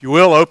If you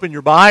will, open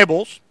your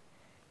Bibles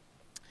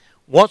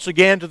once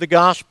again to the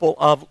Gospel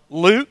of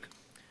Luke,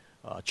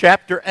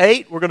 chapter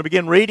 8. We're going to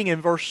begin reading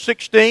in verse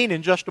 16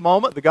 in just a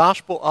moment. The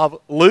Gospel of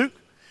Luke,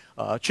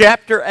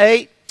 chapter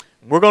 8.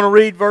 We're going to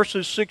read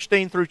verses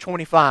 16 through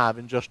 25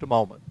 in just a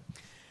moment.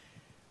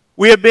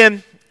 We have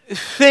been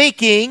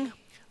thinking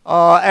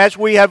as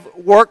we have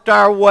worked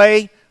our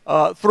way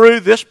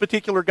through this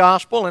particular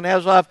Gospel, and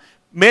as I've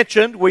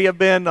mentioned, we have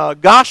been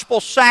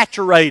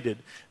gospel-saturated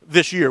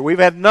this year. We've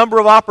had a number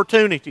of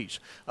opportunities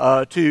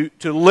to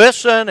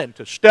listen and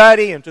to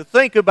study and to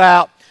think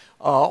about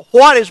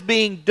what is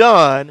being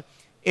done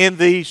in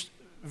these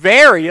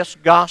various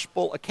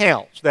gospel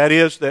accounts. That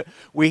is, that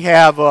we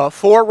have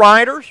four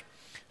writers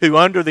who,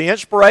 under the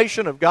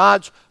inspiration of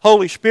God's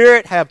Holy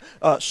Spirit, have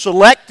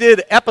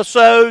selected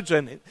episodes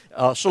and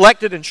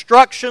selected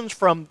instructions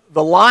from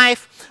the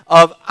life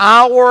of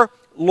our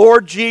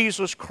Lord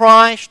Jesus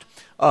Christ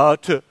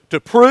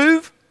to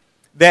prove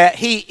that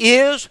He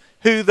is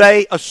who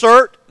they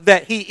assert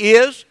that He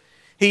is.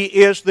 He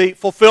is the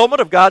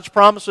fulfillment of God's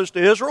promises to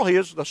Israel. He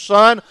is the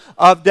Son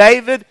of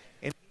David,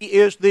 and He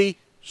is the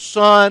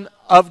Son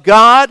of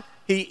God.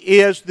 He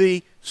is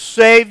the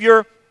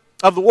Savior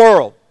of the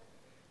world.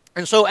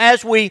 And so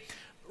as we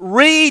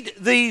read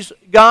these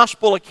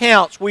gospel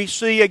accounts, we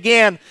see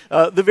again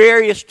the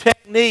various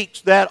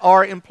techniques that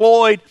are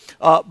employed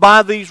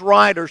by these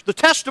writers, the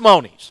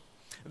testimonies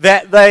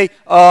that they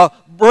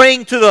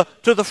bring to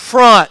the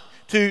front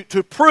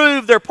to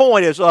prove their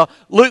point, as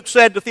Luke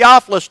said to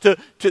Theophilus, so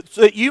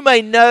that you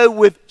may know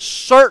with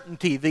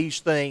certainty these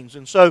things.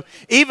 And so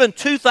even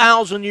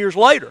 2,000 years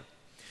later,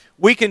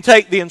 we can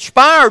take the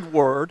inspired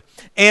Word,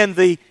 and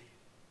the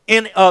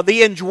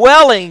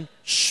indwelling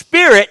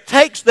Spirit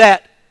takes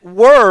that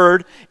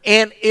Word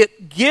and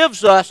it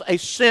gives us a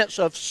sense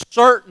of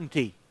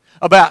certainty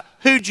about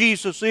who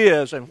Jesus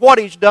is and what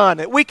He's done,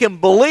 that we can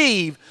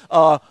believe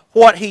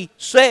what He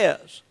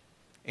says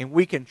and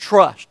we can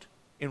trust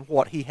in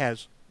what He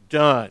has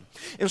done.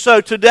 And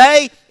so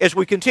today, as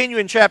we continue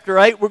in chapter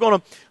 8, we're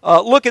going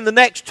to look in the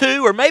next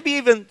 2 or maybe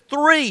even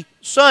 3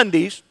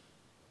 Sundays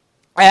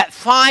at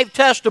 5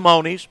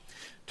 testimonies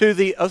to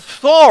the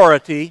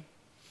authority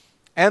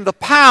and the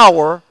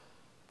power,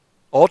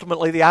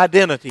 ultimately the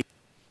identity,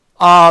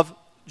 of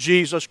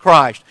Jesus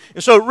Christ.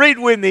 And so read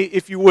with me,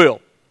 if you will,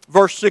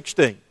 verse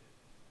 16.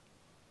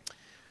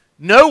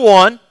 No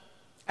one,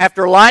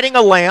 after lighting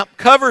a lamp,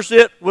 covers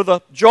it with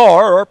a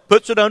jar or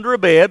puts it under a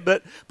bed,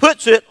 but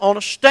puts it on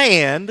a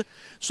stand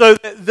so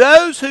that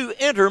those who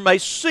enter may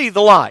see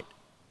the light.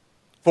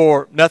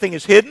 For nothing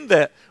is hidden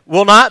that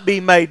will not be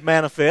made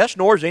manifest,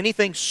 nor is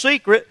anything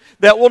secret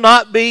that will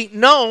not be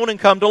known and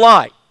come to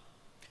light.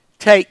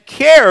 Take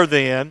care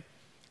then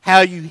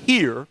how you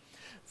hear,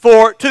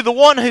 for to the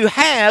one who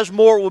has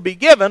more will be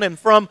given, and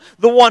from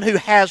the one who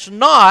has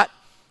not,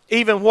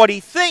 even what he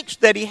thinks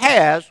that he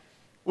has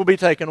will be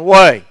taken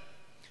away.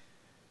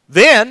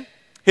 Then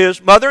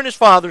his mother and his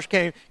brothers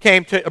came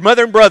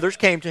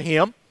to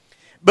him,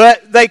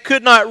 but they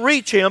could not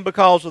reach him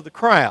because of the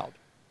crowd.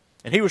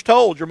 And he was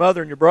told, your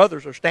mother and your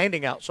brothers are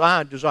standing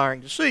outside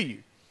desiring to see you.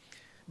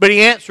 But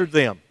he answered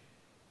them,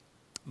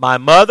 my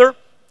mother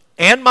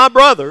and my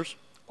brothers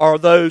are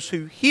those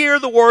who hear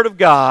the word of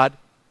God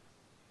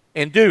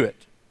and do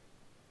it.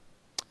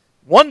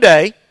 One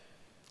day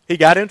he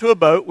got into a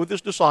boat with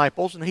his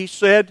disciples, and he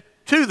said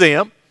to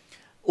them,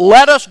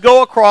 let us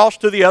go across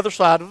to the other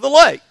side of the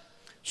lake.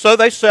 So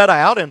they set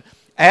out, and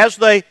as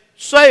they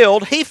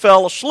sailed, he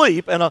fell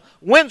asleep, and a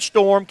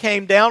windstorm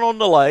came down on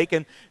the lake,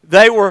 and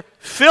they were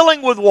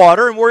filling with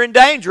water and were in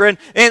danger. And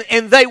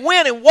they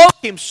went and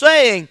woke him,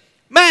 saying,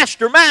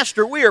 Master,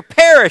 Master, we are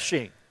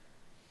perishing.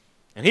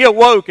 And he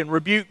awoke and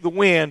rebuked the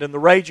wind and the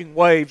raging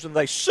waves, and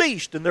they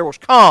ceased, and there was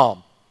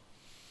calm.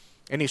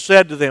 And he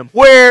said to them,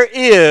 where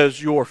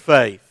is your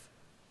faith?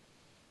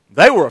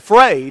 They were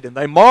afraid, and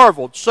they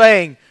marveled,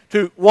 saying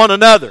to one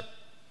another,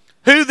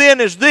 who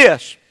then is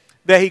this,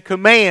 that he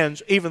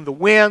commands even the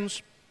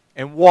winds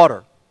and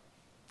water,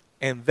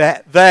 and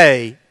that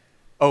they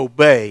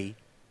obey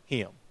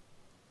him?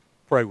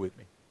 Pray with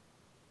me.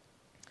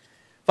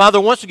 Father,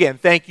 once again,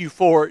 thank you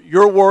for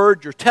your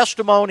word, your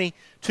testimony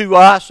to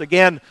us.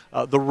 Again,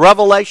 the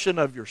revelation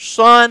of your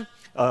Son,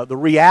 the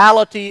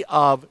reality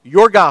of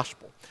your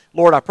gospel.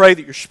 Lord, I pray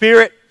that your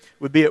Spirit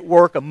would be at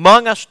work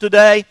among us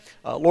today.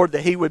 Lord,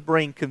 that He would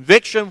bring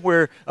conviction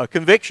where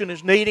conviction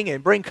is needed,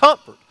 and bring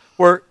comfort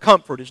where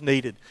comfort is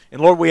needed.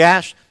 And Lord, we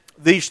ask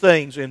these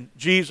things in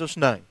Jesus'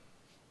 name.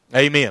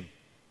 Amen.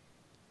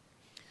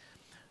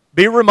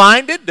 Be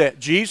reminded that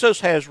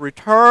Jesus has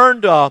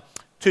returned to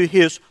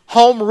His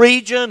home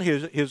region,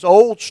 His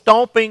old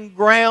stomping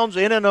grounds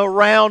in and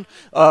around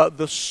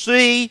the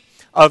Sea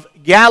of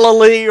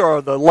Galilee,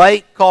 or the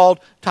lake called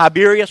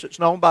Tiberias. It's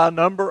known by a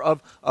number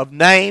of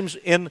names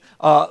in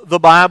the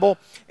Bible.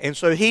 And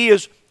so He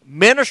is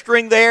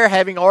ministering there,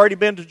 having already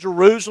been to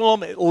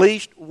Jerusalem at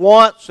least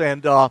once,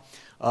 and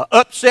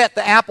upset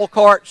the apple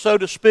cart, so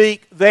to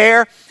speak,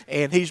 there.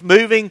 And he's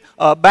moving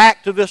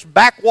back to this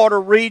backwater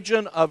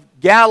region of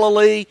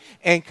Galilee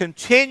and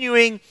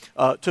continuing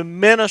to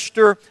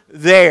minister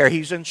there.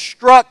 He's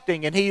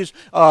instructing and he's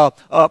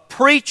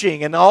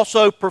preaching and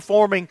also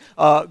performing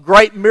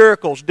great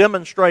miracles,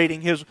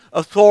 demonstrating his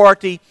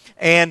authority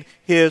and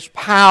his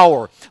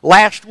power.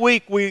 Last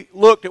week we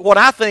looked at what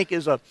I think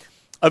is a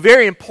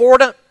very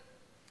important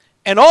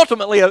and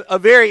ultimately a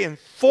very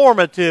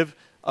informative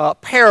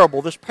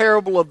parable, this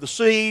parable of the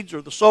seeds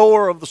or the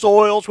sower of the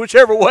soils,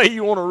 whichever way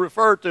you want to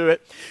refer to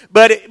it.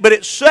 But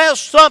it says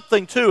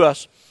something to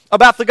us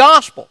about the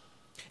gospel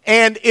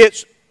and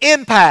its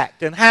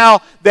impact, and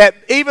how that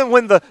even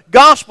when the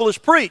gospel is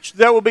preached,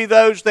 there will be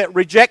those that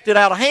reject it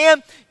out of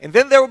hand, and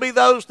then there will be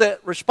those that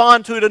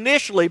respond to it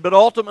initially but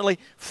ultimately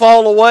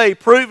fall away,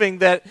 proving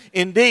that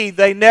indeed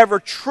they never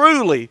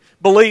truly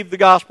believed the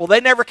gospel.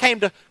 They never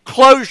came to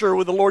closure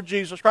with the Lord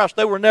Jesus Christ.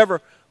 They were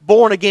never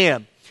born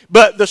again.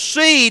 But the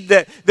seed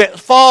that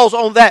falls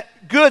on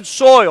that good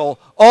soil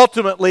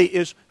ultimately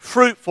is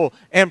fruitful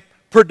and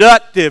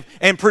productive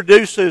and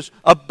produces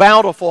a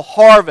bountiful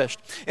harvest.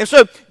 And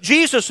so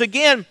Jesus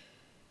again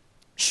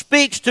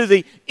speaks to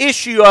the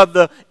issue of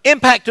the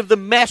impact of the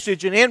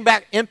message and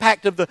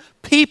impact of the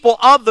people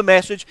of the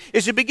message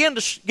as he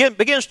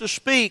begins to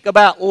speak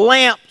about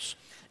lamps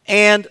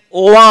and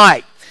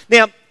light.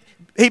 Now,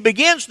 he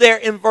begins there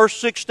in verse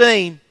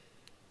 16,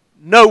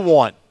 no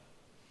one.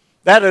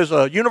 That is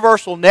a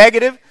universal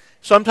negative.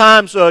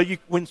 Sometimes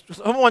when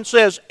someone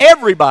says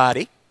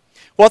everybody,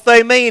 what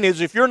they mean is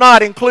if you're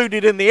not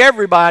included in the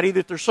everybody,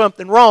 that there's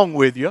something wrong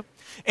with you.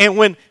 And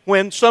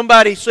when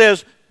somebody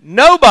says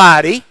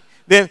nobody,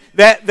 then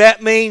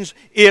that means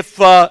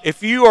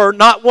if you are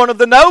not one of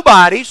the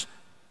nobodies,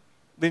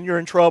 then you're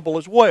in trouble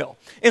as well.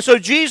 And so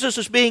Jesus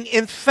is being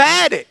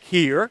emphatic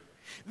here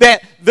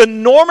that the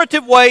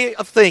normative way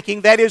of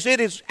thinking, that is, it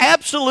is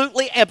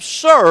absolutely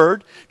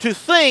absurd to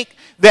think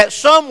that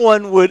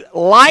someone would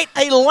light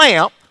a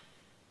lamp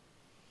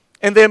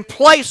and then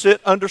place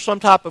it under some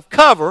type of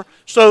cover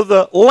so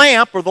the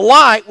lamp or the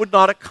light would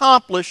not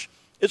accomplish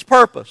its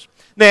purpose.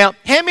 Now,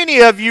 how many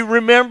of you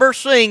remember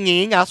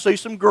singing, I see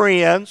some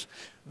grins,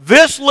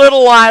 "This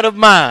little light of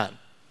mine,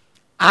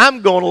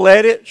 I'm going to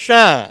let it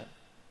shine"?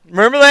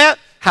 Remember that?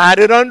 Hide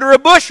it under a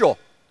bushel.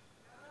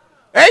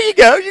 There you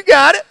go, you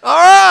got it. All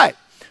right.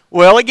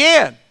 Well,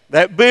 again,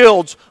 that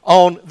builds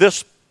on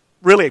this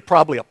really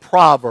probably a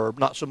proverb,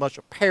 not so much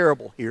a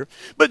parable here.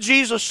 But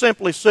Jesus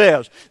simply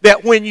says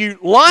that when you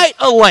light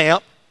a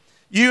lamp,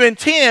 you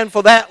intend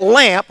for that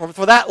lamp or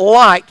for that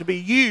light to be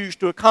used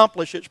to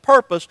accomplish its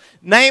purpose,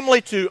 namely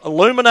to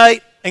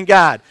illuminate and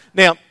guide.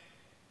 Now,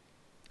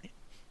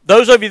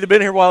 those of you that have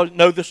been here a while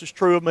know this is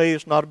true of me.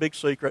 It's not a big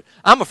secret.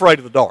 I'm afraid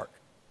of the dark.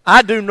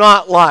 I do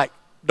not like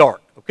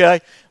dark,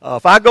 okay?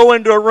 If I go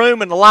into a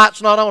room and the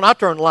light's not on, I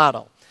turn the light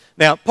on.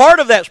 Now, part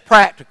of that's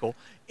practical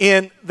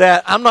in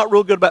that I'm not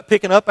real good about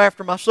picking up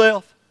after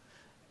myself.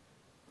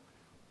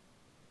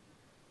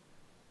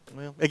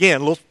 Well,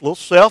 again, little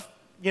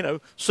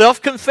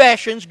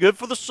self-confessions, good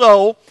for the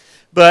soul.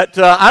 But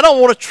I don't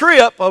want to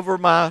trip over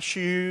my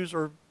shoes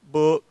or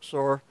books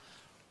or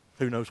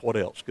who knows what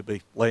else could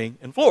be laying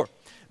in the floor.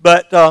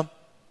 But, I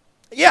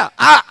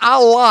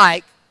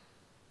like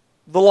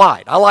the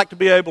light. I like to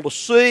be able to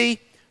see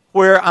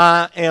where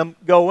I am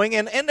going.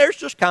 And there's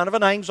just kind of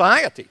an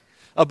anxiety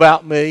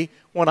about me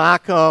when I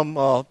come,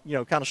 kind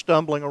of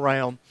stumbling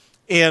around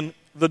in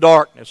the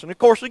darkness. And, of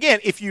course, again,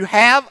 if you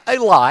have a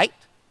light,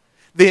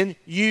 then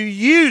you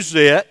use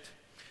it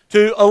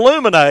to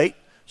illuminate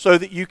so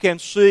that you can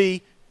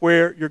see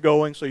where you're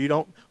going so you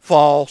don't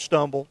fall,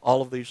 stumble,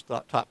 all of these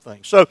type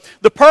things. So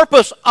the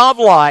purpose of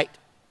light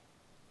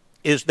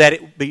is that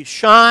it be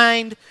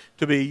shined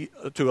to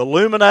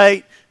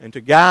illuminate and to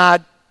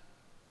guide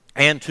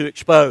and to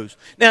expose.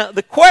 Now,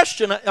 the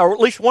question, or at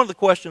least one of the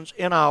questions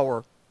in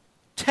our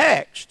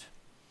text,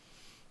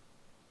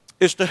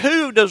 is to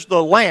who does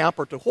the lamp,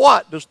 or to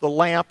what does the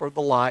lamp or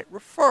the light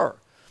refer?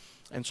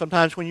 And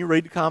sometimes when you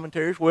read the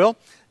commentaries, well,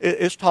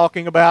 it's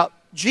talking about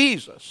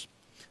Jesus.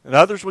 And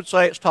others would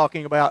say it's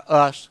talking about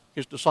us,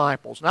 his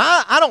disciples.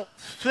 Now, I don't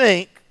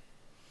think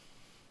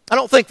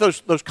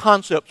those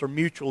concepts are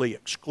mutually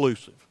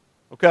exclusive.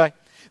 Okay?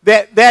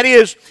 That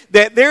is,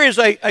 that there is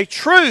a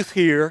truth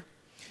here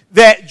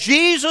that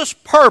Jesus'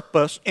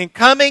 purpose in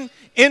coming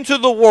into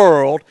the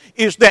world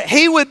is that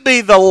he would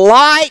be the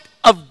light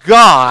of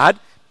God.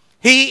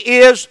 He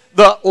is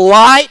the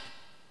light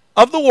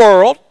of the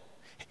world.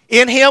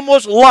 In him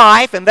was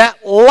life, and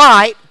that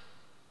light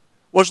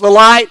was the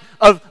light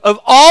of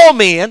all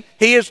men.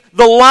 He is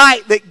the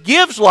light that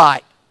gives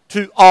light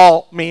to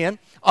all men.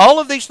 All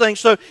of these things.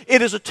 So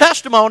it is a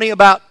testimony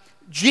about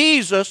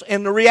Jesus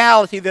and the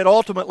reality that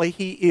ultimately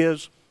he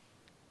is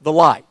the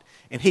light.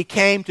 And he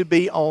came to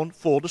be on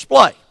full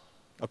display.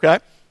 Okay?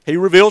 He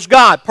reveals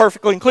God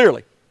perfectly and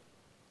clearly.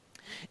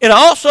 It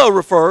also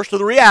refers to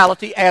the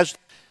reality as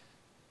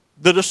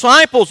the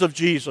disciples of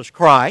Jesus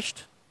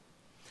Christ,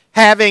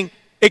 having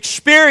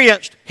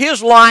experienced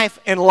his life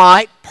and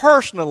light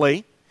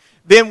personally,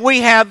 then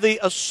we have the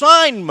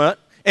assignment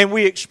and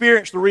we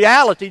experience the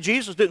reality.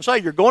 Jesus didn't say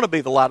you're going to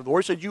be the light of the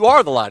world. He said you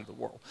are the light of the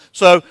world.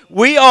 So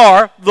we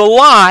are the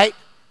light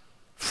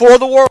for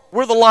the world.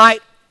 We're the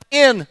light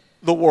in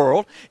the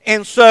world.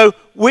 And so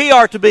we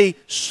are to be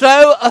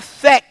so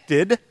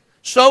affected,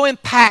 so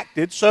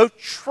impacted, so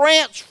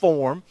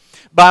transformed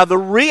by the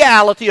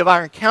reality of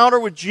our encounter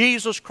with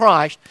Jesus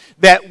Christ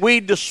that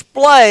we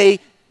display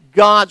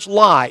God's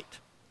light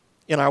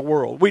in our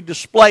world. We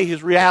display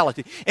His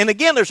reality. And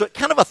again, there's a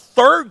kind of a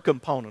third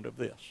component of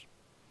this.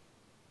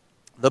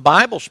 The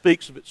Bible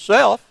speaks of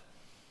itself.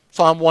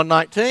 Psalm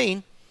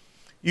 119,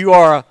 you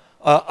are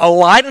a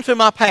light unto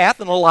my path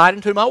and a light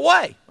unto my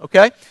way.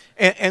 Okay?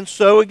 And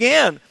so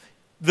again,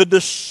 the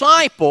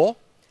disciple,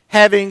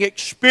 having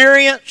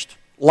experienced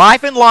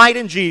life and light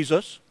in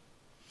Jesus,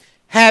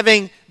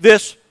 having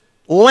this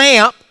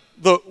lamp,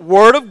 the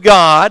Word of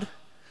God,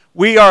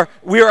 we are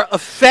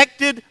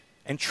affected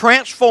and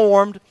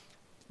transformed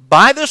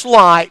by this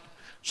light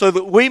so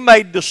that we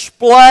may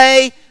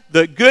display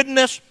the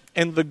goodness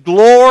and the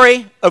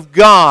glory of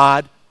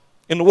God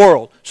in the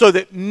world. So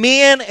that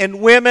men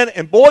and women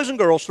and boys and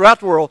girls throughout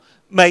the world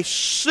may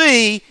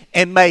see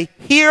and may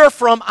hear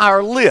from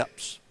our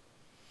lips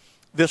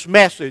this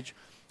message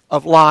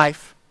of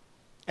life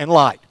and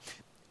light.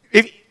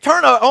 If you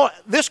turn on,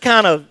 this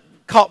kind of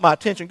caught my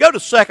attention. Go to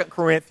 2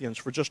 Corinthians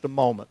for just a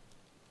moment.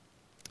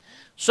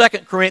 2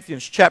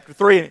 Corinthians chapter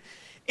 3.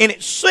 And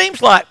it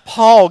seems like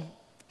Paul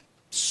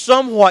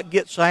somewhat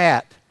gets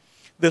at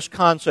this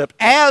concept.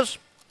 As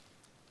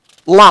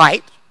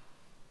light,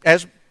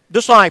 as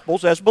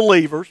disciples, as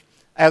believers,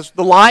 as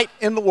the light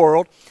in the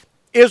world,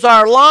 is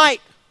our light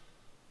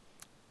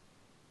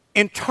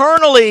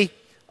internally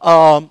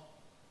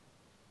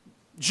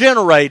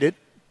generated?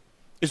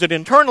 Is it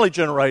internally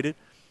generated?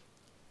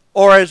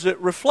 Or is it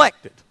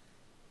reflected?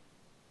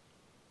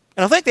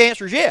 And I think the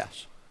answer is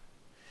yes.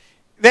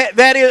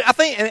 That is, I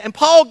think, and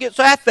Paul gets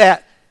at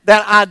that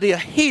idea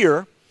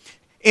here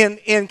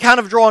in kind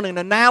of drawing an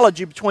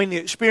analogy between the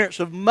experience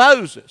of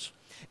Moses.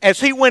 As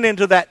he went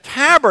into that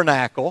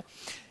tabernacle,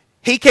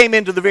 he came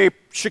into the very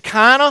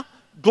Shekinah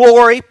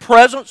glory,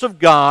 presence of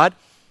God,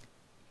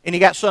 and he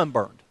got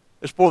sunburned.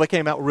 It's before they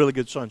came out with really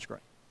good sunscreen.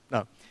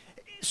 No.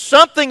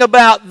 Something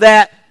about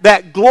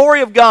that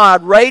glory of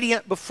God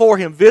radiant before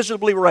him,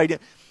 visibly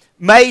radiant,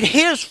 made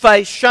his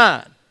face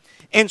shine.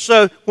 And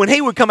so when he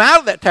would come out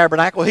of that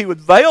tabernacle, he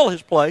would veil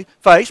his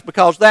face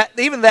because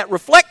even that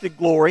reflected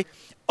glory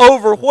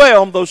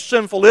overwhelmed those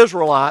sinful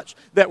Israelites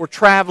that were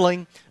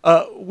traveling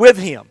with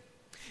him.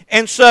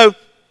 And so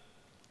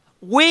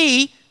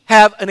we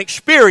have an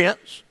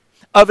experience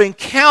of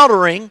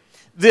encountering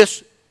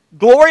this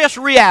glorious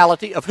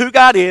reality of who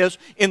God is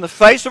in the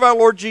face of our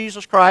Lord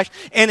Jesus Christ.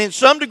 And in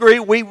some degree,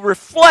 we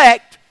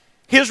reflect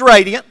His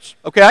radiance,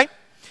 okay?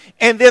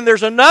 And then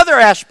there's another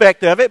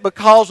aspect of it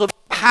because of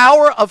the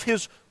power of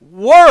His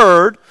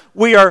Word,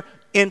 we are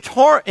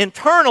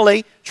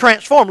internally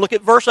transformed. Look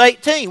at verse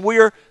 18. We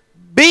are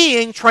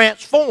being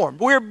transformed.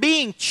 We're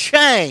being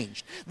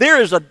changed.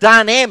 There is a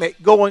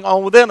dynamic going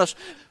on within us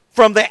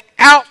from the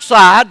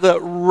outside, the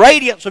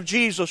radiance of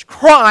Jesus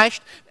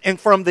Christ, and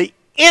from the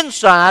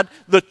inside,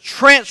 the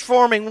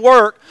transforming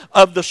work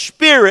of the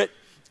Spirit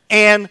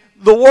and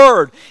the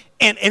Word.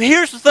 And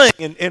here's the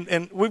thing,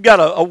 and we've got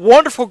a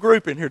wonderful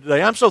group in here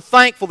today. I'm so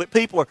thankful that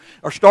people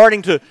are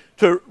starting to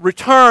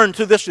return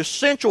to this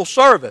essential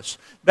service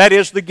that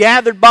is the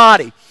gathered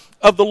body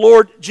of the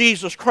Lord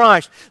Jesus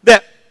Christ.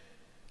 That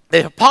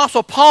the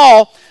Apostle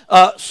Paul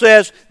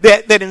says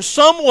that in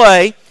some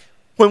way,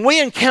 when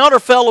we encounter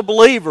fellow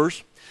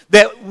believers,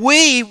 that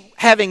we,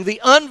 having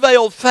the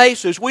unveiled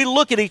faces, we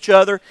look at each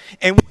other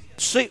and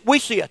we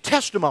see a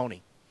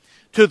testimony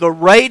to the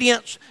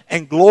radiance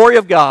and glory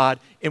of God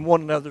in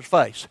one another's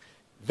face.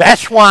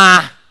 That's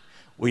why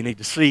we need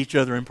to see each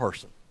other in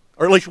person.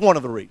 Or at least one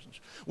of the reasons.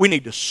 We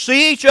need to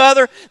see each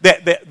other,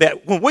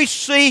 that when we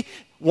see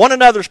one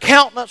another's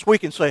countenance, we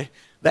can say,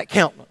 that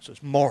countenance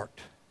is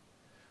marked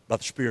by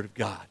the Spirit of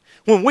God.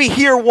 When we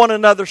hear one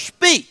another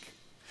speak,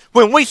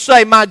 when we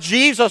say, my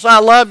Jesus, I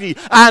love you,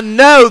 I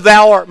know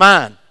thou art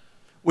mine,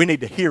 we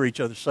need to hear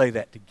each other say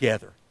that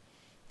together.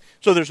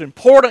 So there's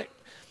important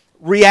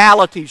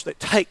realities that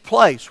take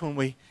place when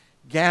we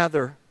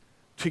gather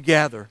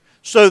together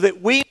so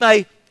that we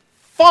may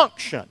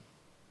function.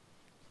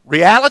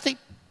 Reality,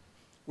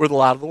 we're the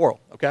light of the world,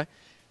 okay?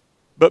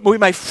 But we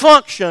may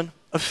function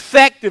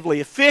effectively,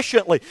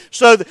 efficiently,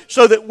 so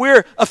that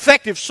we're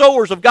effective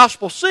sowers of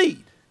gospel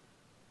seed.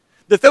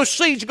 That those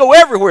seeds go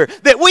everywhere.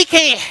 That we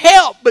can't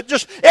help but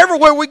just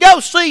everywhere we go,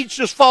 seeds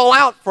just fall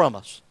out from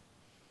us.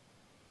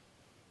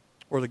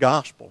 Or the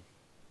gospel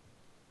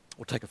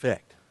will take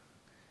effect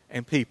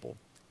and people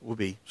will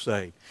be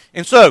saved.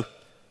 And so,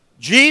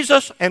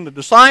 Jesus and the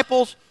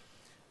disciples,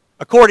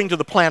 according to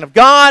the plan of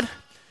God,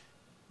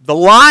 the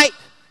light,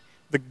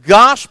 the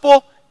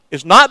gospel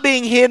is not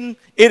being hidden.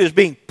 It is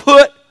being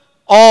put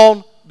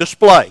on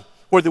display.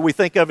 Whether we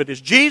think of it as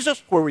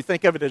Jesus, whether we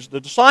think of it as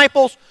the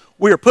disciples,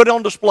 we are put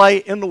on display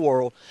in the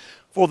world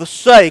for the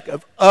sake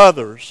of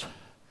others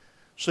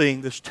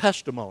seeing this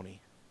testimony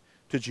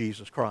to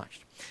Jesus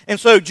Christ. And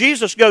so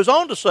Jesus goes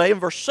on to say in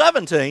verse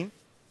 17,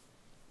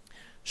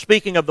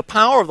 speaking of the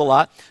power of the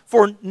light,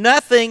 for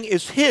nothing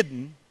is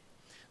hidden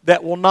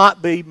that will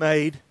not be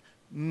made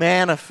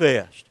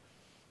manifest.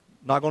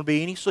 Not going to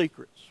be any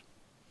secrets.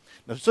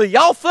 Now, so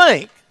y'all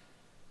think,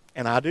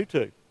 and I do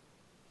too,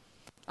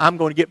 I'm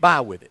going to get by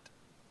with it.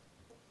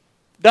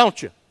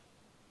 Don't you?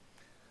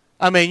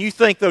 I mean, you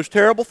think those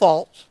terrible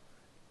thoughts,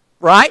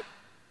 right?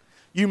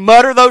 You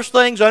mutter those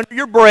things under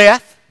your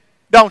breath,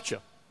 don't you?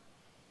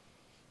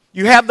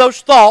 You have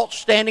those thoughts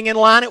standing in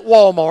line at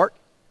Walmart,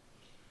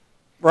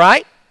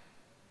 right?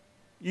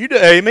 You do,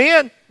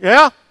 amen?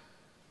 Yeah.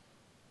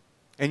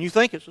 And you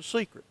think it's a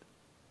secret.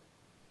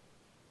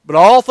 But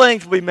all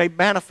things will be made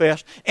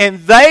manifest, and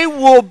they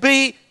will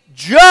be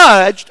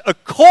judged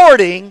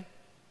according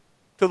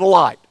to the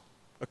light,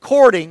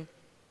 according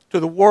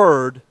to the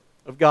Word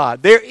of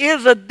God. There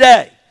is a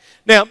day.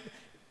 Now,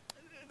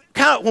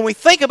 when we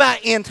think about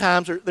end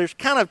times, there's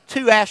kind of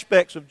two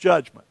aspects of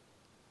judgment.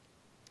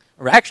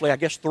 Or actually, I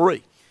guess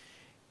three.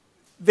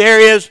 There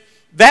is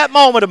that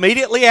moment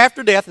immediately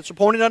after death, it's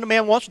appointed unto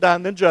man once to die,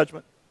 and then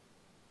judgment,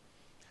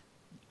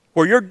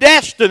 where your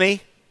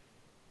destiny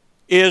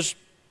is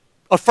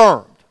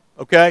affirmed,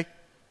 okay?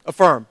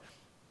 Affirmed.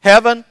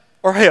 Heaven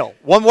or hell,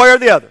 one way or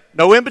the other.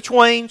 No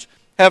in-betweens,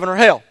 heaven or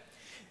hell.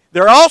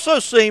 There also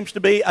seems to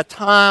be a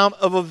time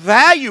of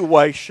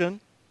evaluation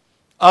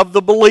of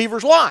the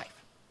believer's life,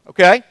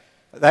 okay?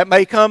 That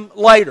may come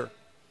later.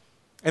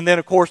 And then,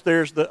 of course,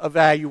 there's the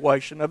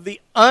evaluation of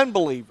the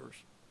unbeliever's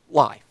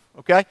life,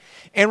 okay?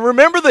 And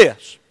remember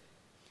this,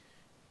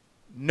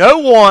 no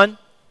one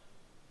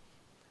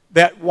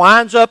that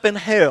winds up in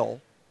hell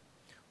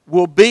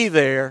will be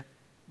there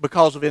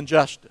because of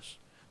injustice.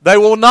 They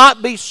will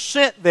not be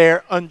sent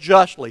there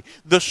unjustly.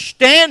 The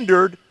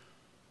standard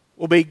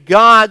will be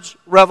God's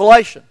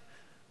revelation.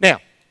 Now,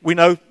 we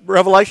know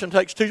revelation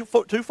takes two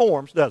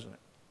forms, doesn't it?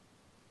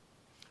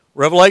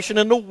 Revelation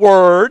in the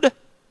Word,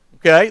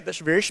 okay, that's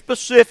very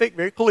specific,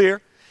 very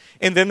clear.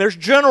 And then there's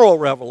general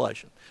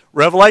revelation.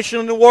 Revelation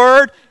in the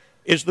Word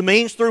is the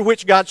means through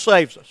which God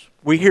saves us.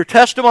 We hear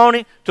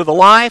testimony to the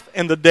life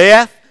and the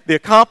death, the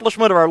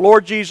accomplishment of our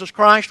Lord Jesus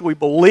Christ. We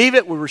believe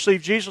it. We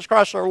receive Jesus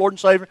Christ as our Lord and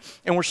Savior,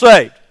 and we're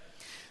saved.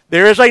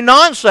 There is a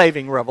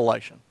non-saving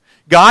revelation.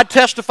 God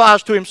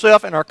testifies to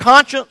Himself in our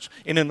conscience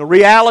and in the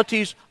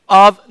realities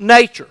of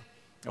nature.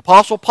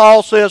 Apostle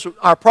Paul says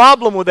our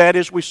problem with that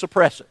is we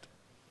suppress it.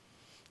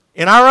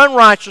 In our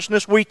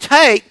unrighteousness, we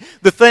take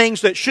the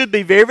things that should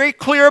be very, very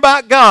clear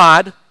about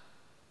God,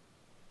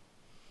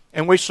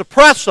 and we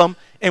suppress them,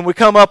 and we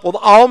come up with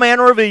all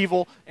manner of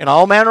evil and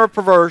all manner of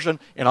perversion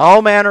and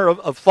all manner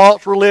of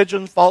false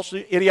religions, false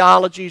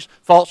ideologies,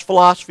 false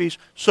philosophies,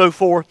 so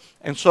forth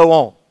and so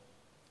on.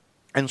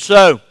 And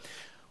so,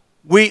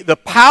 the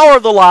power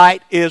of the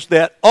light is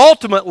that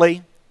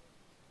ultimately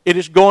it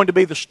is going to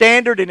be the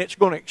standard and it's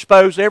going to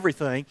expose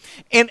everything.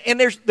 And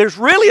there's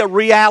really a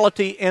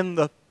reality in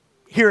the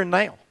here and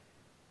now.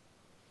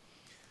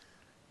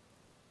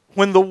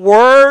 When the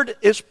Word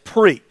is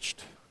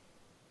preached,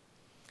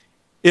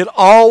 it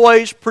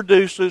always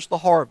produces the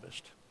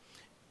harvest.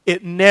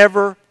 It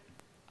never,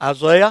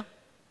 Isaiah,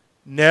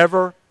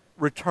 never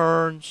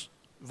returns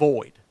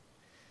void.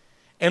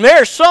 And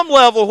there's some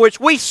level which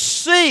we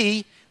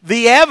see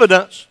the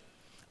evidence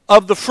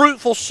of the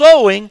fruitful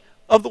sowing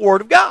of the Word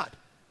of God.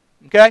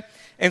 Okay?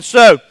 And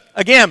so,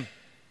 again,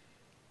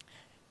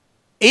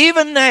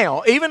 even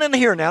now, even in the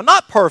here and now,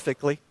 not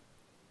perfectly,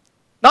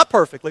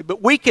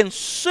 but we can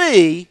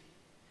see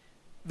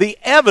the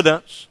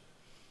evidence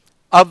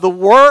of the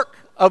work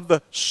of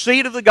the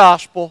seed of the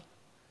gospel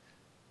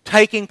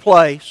taking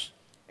place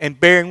and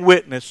bearing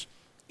witness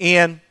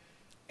in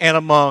and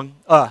among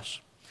us.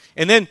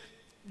 And then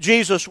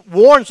Jesus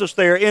warns us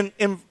there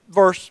in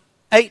verse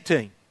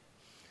 18.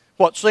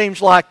 What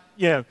seems like,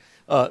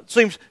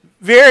 seems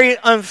very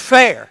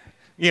unfair.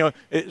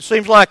 It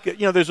seems like,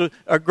 there's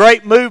a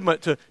great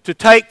movement to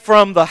take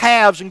from the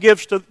haves and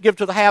give to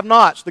the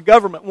have-nots. The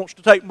government wants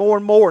to take more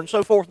and more and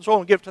so forth and so on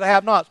and give to the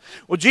have-nots.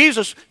 Well,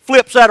 Jesus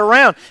flips that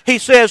around. He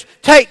says,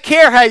 take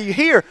care how you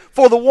hear,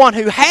 for the one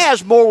who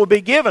has more will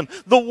be given.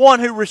 The one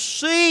who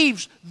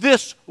receives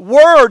this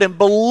word and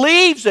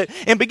believes it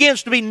and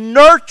begins to be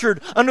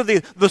nurtured under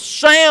the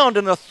sound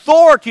and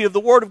authority of the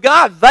Word of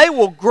God, they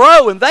will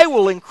grow and they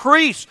will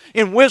increase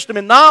in wisdom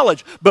and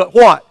knowledge. But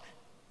what?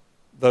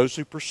 Those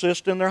who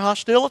persist in their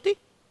hostility,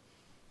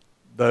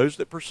 those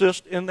that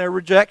persist in their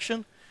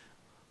rejection,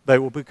 they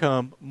will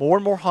become more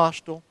and more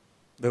hostile.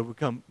 They will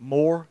become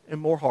more and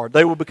more hard.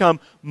 They will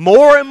become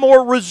more and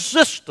more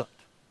resistant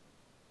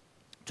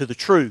to the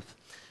truth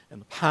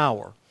and the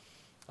power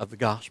of the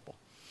gospel.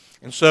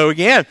 And so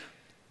again,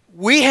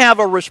 we have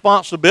a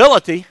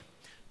responsibility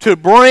to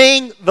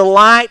bring the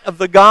light of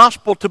the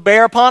gospel to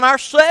bear upon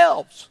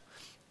ourselves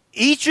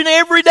each and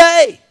every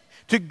day.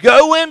 To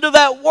go into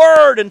that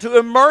Word and to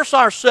immerse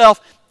ourselves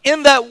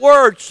in that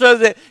Word so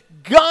that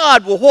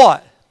God will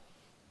what?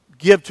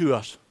 Give to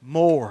us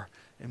more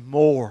and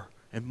more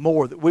and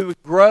more, that we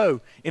would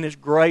grow in His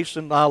grace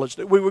and knowledge,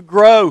 that we would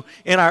grow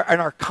in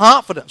our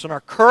confidence and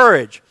our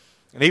courage,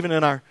 and even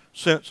in our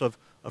sense of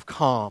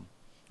calm.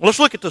 Well, let's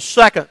look at the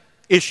second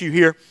issue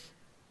here.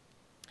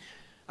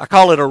 I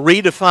call it a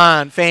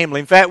redefined family.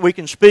 In fact, we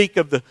can speak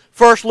of the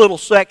first little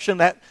section,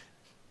 that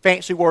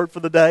fancy word for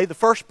the day, the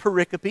first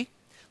pericope.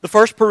 The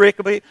first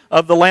pericope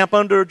of the lamp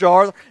under a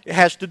jar, it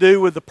has to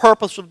do with the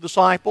purpose of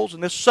disciples.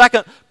 And this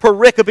second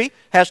pericope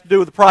has to do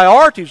with the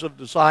priorities of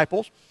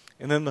disciples.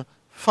 And then the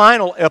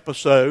final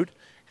episode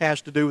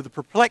has to do with the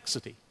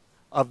perplexity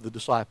of the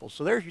disciples.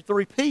 So there's your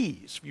 3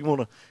 P's if you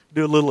want to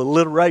do a little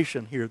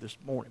alliteration here this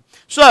morning.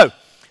 So,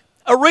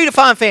 a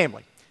redefined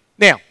family.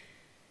 Now,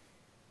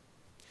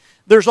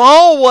 there's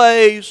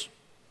always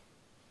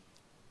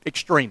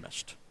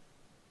extremists.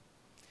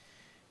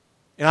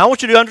 And I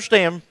want you to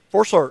understand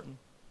for certain,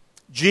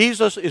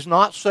 Jesus is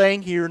not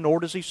saying here,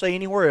 nor does He say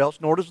anywhere else,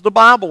 nor does the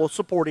Bible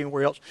support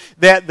anywhere else,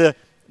 that the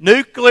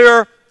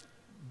nuclear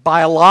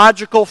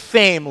biological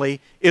family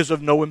is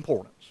of no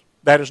importance.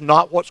 That is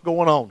not what's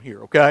going on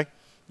here, okay?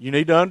 You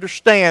need to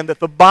understand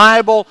that the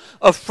Bible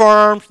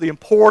affirms the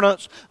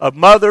importance of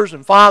mothers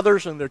and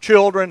fathers and their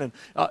children and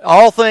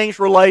all things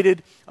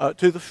related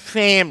to the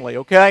family,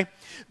 okay?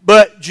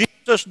 But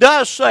Jesus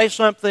does say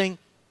something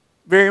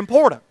very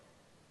important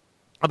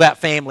about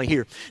family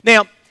here.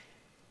 Now,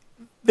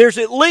 there's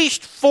at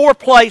least 4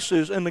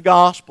 places in the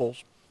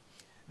Gospels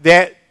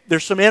that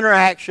there's some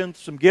interaction,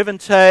 some give and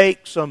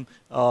take, some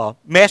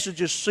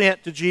messages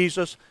sent to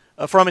Jesus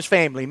from His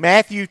family.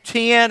 Matthew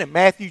 10 and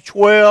Matthew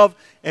 12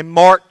 and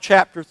Mark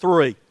chapter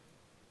 3.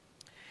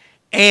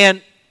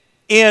 And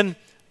in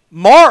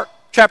Mark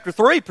chapter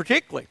 3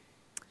 particularly,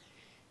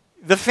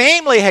 the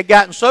family had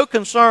gotten so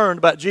concerned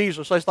about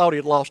Jesus they thought He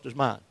had lost His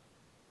mind.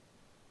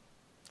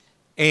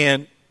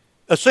 And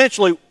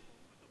essentially,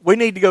 we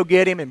need to go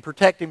get Him and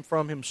protect Him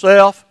from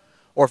himself,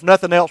 or if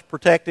nothing else,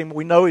 protect Him.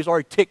 We know He's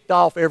already ticked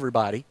off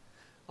everybody.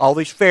 All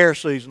these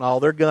Pharisees and all,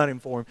 they're gunning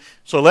for Him.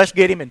 So let's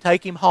get Him and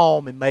take Him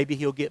home, and maybe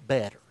He'll get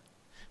better.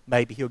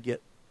 Maybe He'll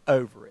get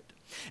over it.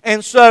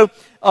 And so,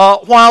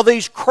 while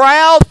these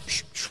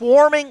crowds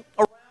swarming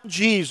around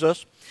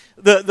Jesus,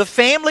 the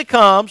family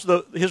comes,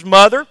 His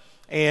mother,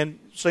 and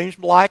seems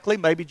likely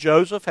maybe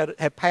Joseph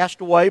had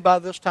passed away by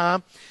this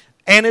time,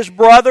 and his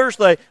brothers,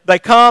 they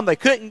come, they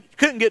couldn't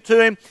get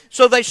to Him,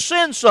 so they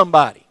send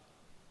somebody.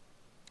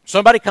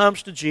 Somebody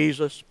comes to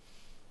Jesus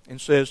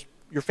and says,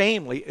 your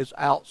family is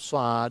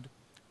outside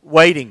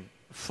waiting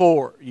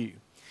for you.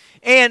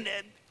 And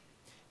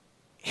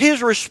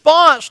His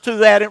response to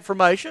that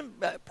information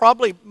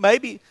probably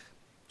maybe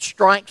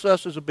strikes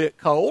us as a bit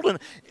cold. And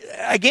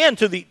again,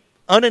 to the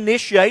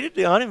uninitiated,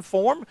 the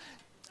uninformed,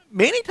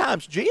 many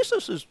times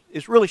Jesus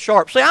is really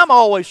sharp. See, I'm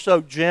always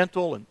so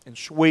gentle and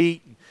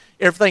sweet. And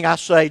everything I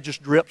say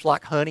just drips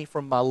like honey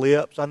from my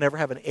lips. I never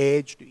have an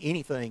edge to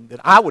anything that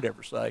I would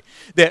ever say.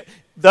 That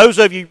those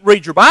of you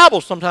read your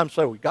Bible sometimes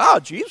say, well,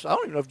 God, Jesus, I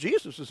don't even know if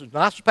Jesus is as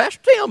nice as Pastor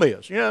Tim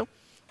is, you know.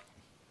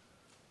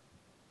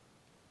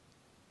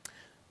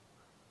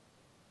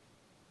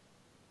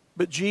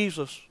 But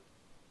Jesus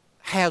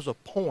has a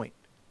point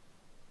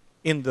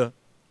in the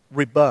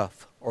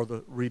rebuff or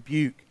the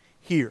rebuke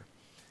here.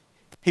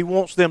 He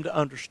wants them to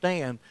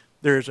understand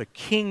there is a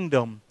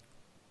kingdom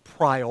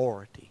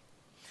priority.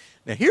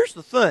 Now here's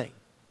the thing,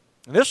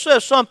 and this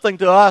says something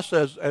to us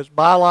as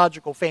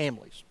biological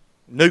families,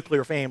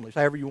 nuclear families,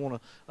 however you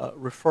want to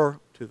refer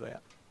to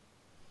that.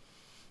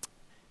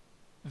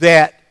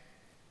 That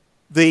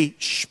the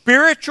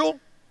spiritual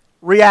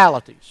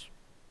realities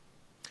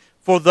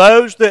for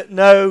those that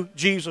know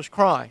Jesus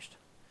Christ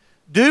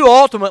do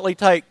ultimately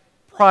take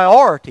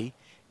priority,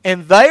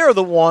 and they are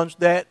the ones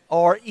that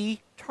are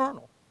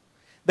eternal.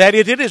 That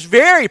it is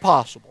very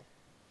possible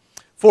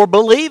for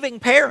believing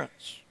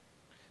parents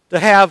to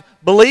have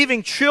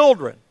believing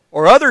children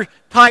or other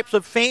types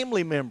of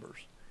family members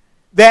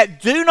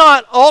that do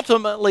not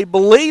ultimately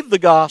believe the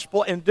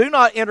gospel and do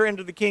not enter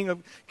into the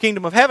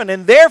kingdom of heaven,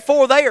 and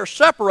therefore they are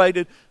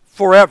separated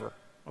forever.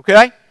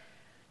 Okay?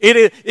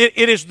 It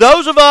is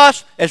those of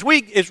us, as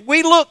we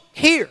look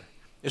here,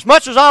 as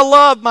much as I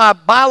love my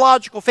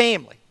biological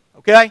family,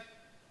 okay?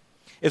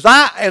 As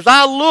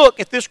I look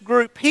at this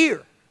group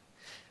here,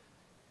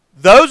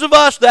 those of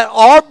us that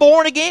are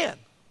born again,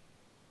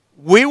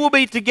 we will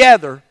be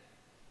together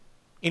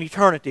in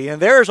eternity.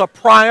 And there is a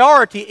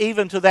priority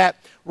even to that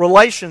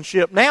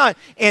relationship now.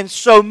 And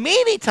so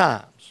many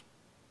times,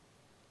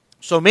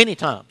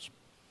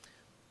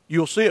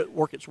 you'll see it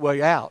work its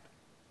way out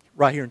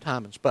right here in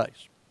time and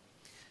space.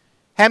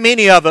 How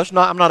many of us,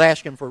 I'm not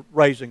asking for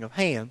raising of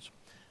hands,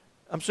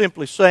 I'm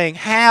simply saying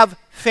have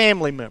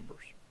family members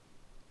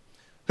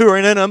who are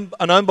in an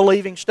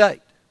unbelieving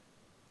state.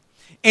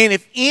 And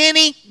if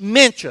any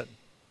mention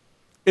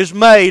is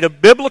made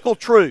of biblical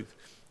truth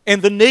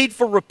and the need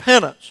for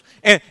repentance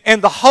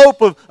and the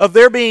hope of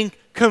their being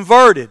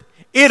converted,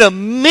 it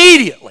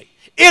immediately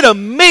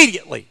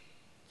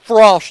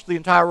frosts the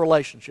entire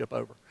relationship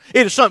over.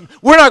 It is something,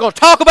 we're not going to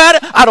talk about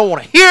it, I don't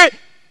want to hear it,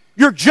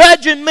 you're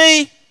judging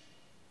me,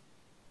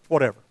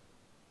 whatever.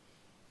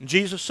 And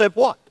Jesus said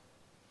what?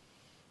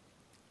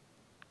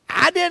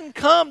 I didn't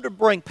come to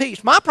bring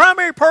peace. My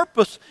primary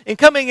purpose in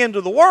coming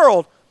into the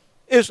world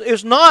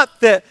is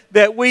not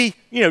that we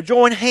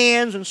join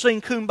hands and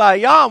sing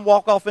Kumbaya and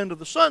walk off into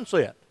the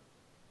sunset.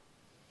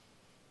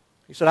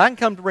 He said, I didn't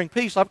come to bring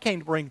peace. I came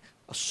to bring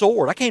a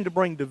sword. I came to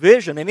bring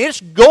division. And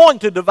it's going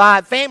to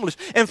divide families.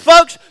 And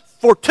folks,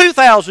 for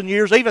 2,000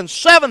 years, even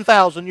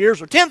 7,000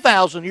 years or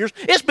 10,000 years,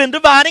 it's been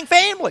dividing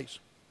families.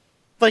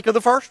 Think of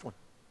the first one,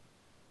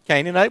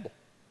 Cain and Abel.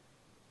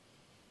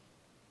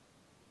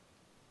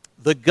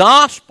 The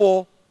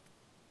gospel,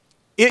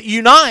 it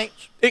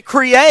unites, it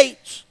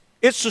creates,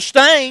 it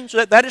sustains.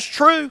 That is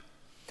true.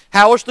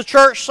 How is the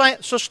church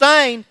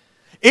sustained?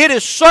 It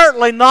is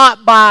certainly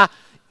not by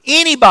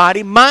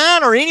anybody,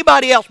 mine or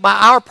anybody else, by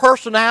our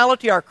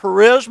personality, our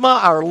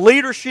charisma, our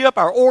leadership,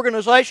 our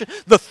organization.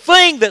 The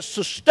thing that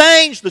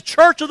sustains the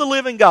church of the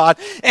living God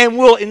and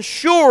will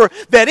ensure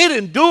that it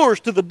endures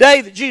to the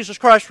day that Jesus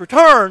Christ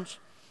returns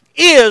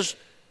is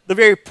the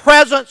very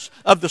presence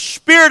of the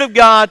Spirit of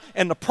God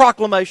and the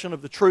proclamation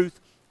of the truth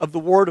of the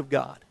Word of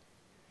God.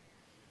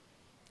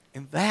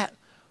 And that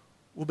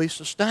will be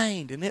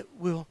sustained and it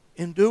will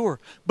endure.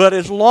 But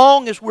as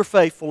long as we're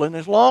faithful and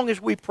as long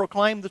as we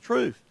proclaim the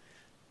truth,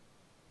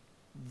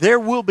 there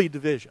will be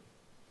division.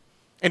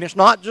 And it's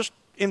not just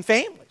in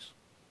families.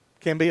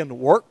 It can be in the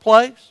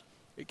workplace.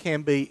 It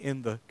can be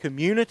in the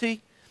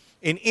community.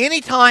 In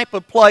any type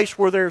of place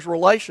where there's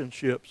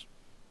relationships,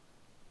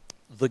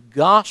 the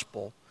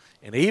gospel,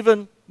 and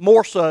even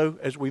more so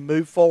as we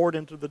move forward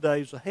into the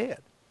days ahead,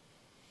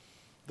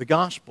 the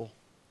gospel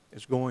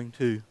is going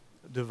to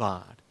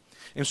divide.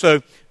 And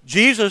so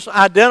Jesus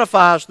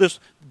identifies this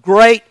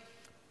great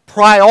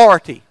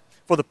priority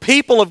for the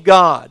people of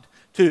God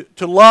to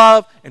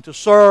love and to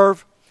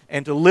serve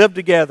and to live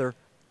together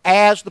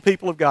as the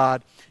people of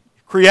God,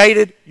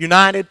 created,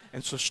 united,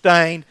 and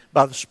sustained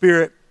by the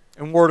Spirit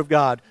and Word of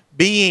God,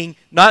 being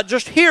not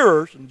just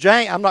hearers. And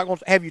James, I'm not going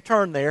to have you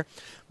turn there,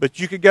 but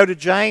you could go to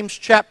James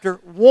chapter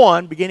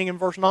 1, beginning in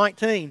verse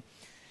 19.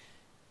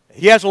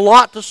 He has a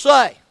lot to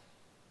say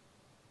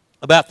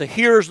about the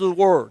hearers of the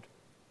Word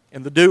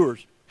and the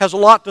doers. Has a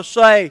lot to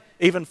say,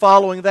 even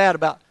following that,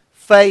 about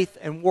faith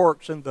and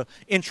works and the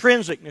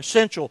intrinsic and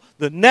essential,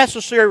 the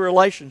necessary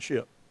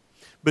relationship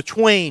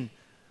between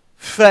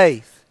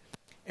faith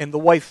and the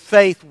way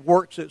faith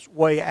works its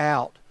way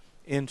out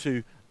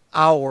into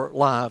our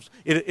lives.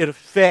 It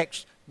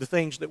affects the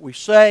things that we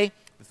say,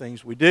 the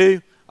things we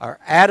do, our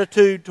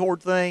attitude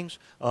toward things,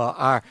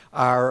 our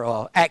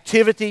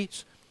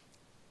activities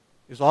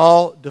is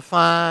all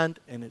defined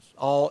and it's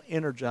all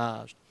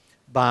energized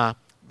by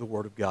the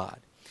Word of God.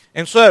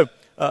 And so,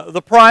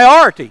 the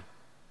priority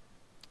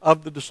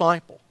of the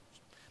disciples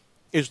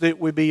is that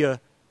we be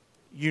a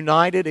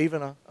united,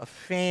 even a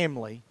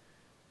family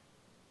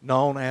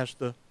known as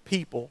the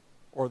people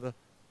or the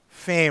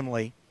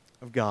family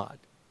of God.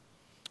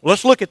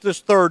 Let's look at this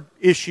third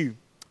issue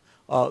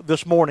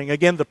this morning.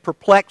 Again, the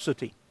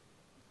perplexity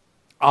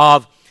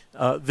of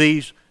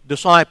these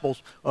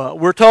disciples.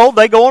 We're told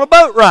they go on a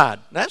boat ride.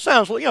 That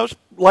sounds like, it's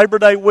Labor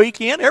Day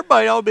weekend.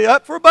 Everybody ought to be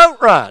up for a boat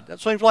ride. That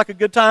seems like a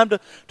good time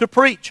to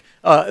preach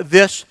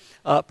this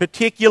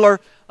particular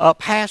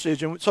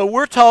passage. And so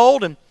we're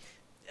told, and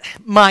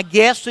my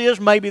guess is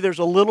maybe there's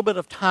a little bit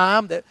of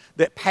time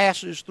that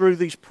passes through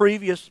these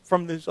previous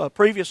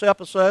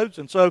episodes.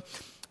 And so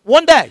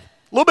one day,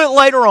 a little bit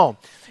later on,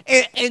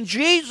 and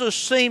Jesus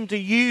seemed to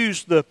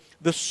use the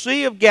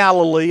Sea of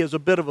Galilee as a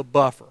bit of a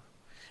buffer.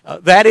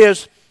 That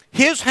is,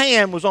 his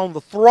hand was on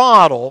the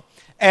throttle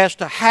as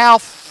to how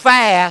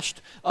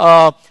fast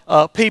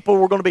people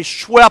were going to be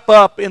swept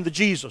up in the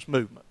Jesus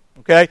movement.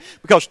 Okay?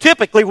 Because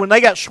typically when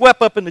they got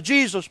swept up in the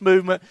Jesus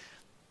movement,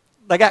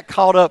 they got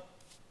caught up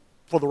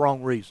for the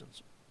wrong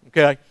reasons.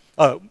 Okay?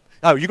 Oh,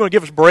 you're going to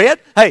give us bread?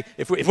 Hey,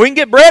 if we can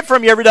get bread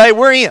from you every day,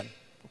 we're in.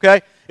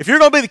 Okay? If you're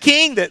going to be the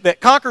king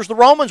that conquers the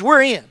Romans,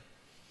 we're in.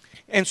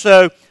 And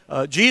so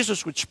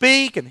Jesus would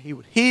speak and he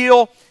would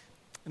heal,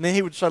 and then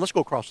he would say, let's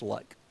go across the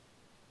lake.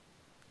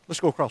 Let's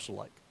go across the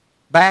lake.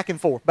 Back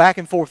and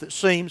forth, it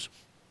seems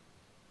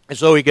as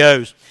though he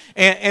goes.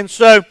 And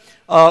so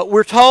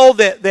we're told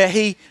that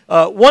he,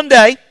 one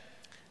day,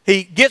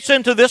 he gets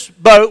into this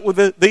boat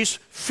with these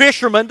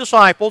fishermen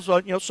disciples,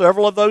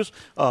 several of those,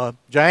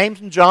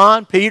 James and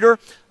John, Peter,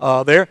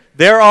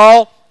 they're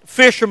all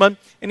fishermen.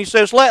 And he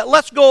says,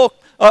 let's go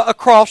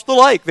across the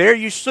lake. There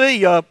you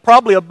see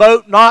probably a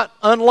boat not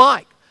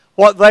unlike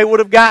what they would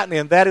have gotten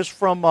in. That is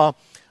from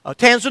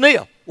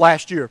Tanzania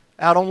last year,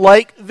 out on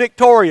Lake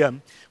Victoria.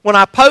 When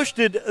I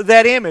posted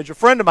that image, a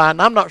friend of mine,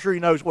 and I'm not sure he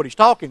knows what he's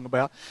talking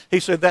about, he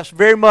said that's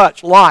very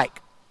much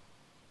like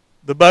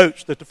the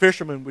boats that the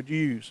fishermen would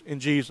use in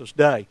Jesus'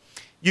 day.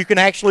 You can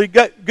actually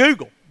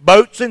Google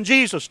boats in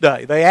Jesus'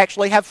 day. They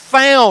actually have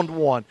found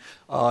one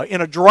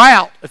in a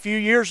drought a few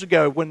years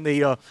ago when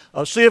the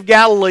Sea of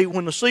Galilee,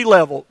 when the sea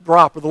level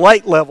dropped or the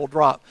lake level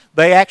dropped.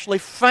 They actually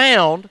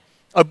found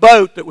a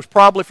boat that was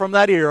probably from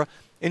that era.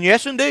 And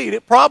yes, indeed,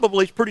 it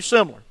probably is pretty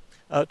similar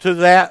to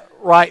that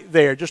right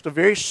there. Just a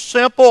very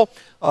simple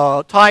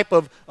type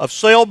of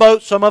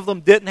sailboat. Some of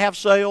them didn't have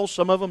sails.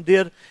 Some of them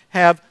did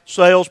have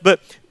sails. But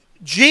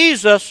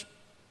Jesus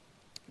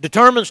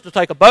determines to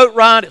take a boat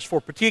ride. It's for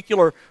a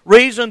particular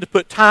reason, to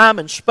put time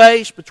and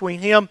space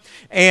between him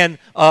and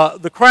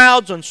the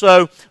crowds. And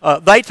so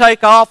they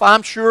take off.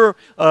 I'm sure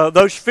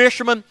those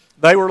fishermen,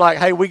 they were like,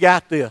 hey, we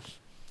got this.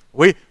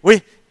 We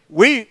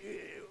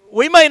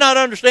may not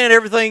understand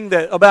everything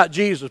about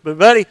Jesus, but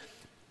buddy,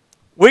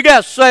 we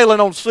got sailing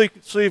on the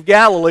Sea of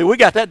Galilee. We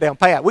got that down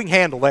pat. We can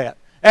handle that.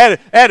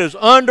 That is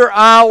under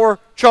our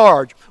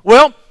charge.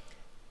 Well,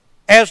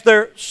 as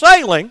they're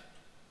sailing,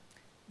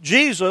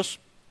 Jesus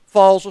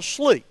falls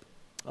asleep.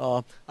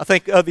 I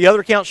think the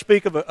other accounts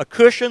speak of a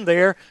cushion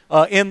there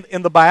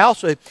in the bow.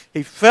 So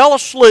he fell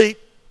asleep,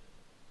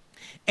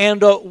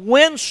 and a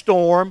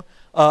windstorm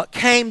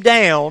came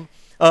down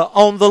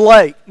on the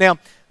lake. Now,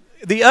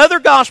 the other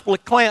gospel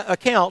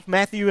accounts,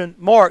 Matthew and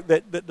Mark,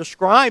 that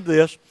describe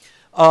this,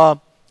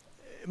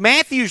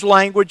 Matthew's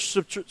language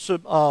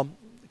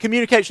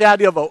communicates the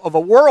idea of a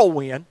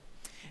whirlwind,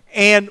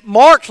 and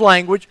Mark's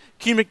language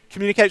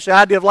communicates the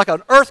idea of like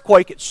an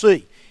earthquake at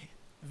sea.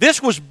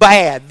 This was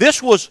bad.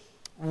 This was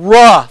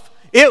rough.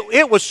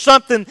 It was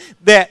something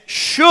that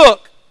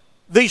shook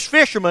these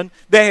fishermen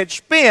that had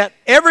spent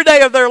every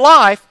day of their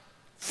life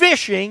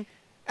fishing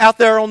out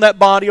there on that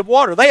body of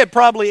water. They had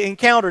probably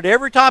encountered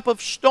every type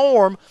of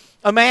storm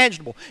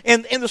imaginable.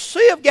 And the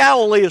Sea of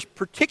Galilee is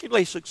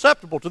particularly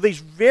susceptible to these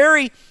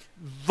very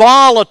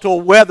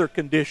volatile weather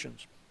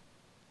conditions.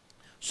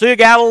 Sea of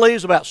Galilee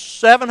is about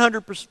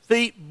 700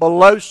 feet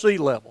below sea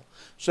level.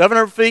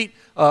 700 feet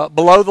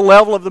below the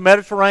level of the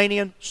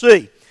Mediterranean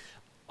Sea.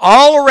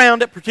 All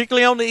around it,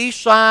 particularly on the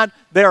east side,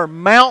 there are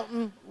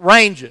mountain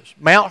ranges.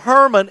 Mount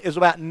Hermon is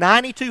about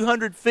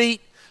 9,200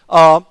 feet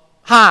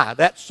high.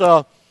 That's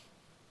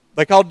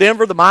they call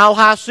Denver the Mile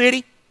High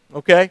City.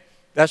 Okay,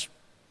 that's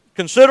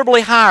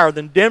considerably higher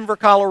than Denver,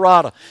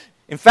 Colorado.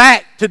 In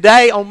fact,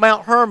 today on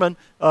Mount Hermon,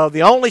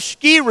 the only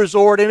ski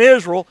resort in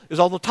Israel is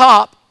on the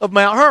top of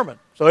Mount Hermon.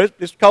 So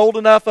it's cold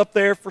enough up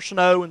there for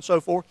snow and so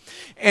forth.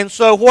 And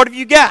so what have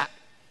you got?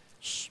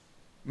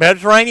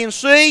 Mediterranean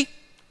Sea,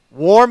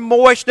 warm,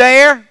 moist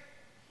air,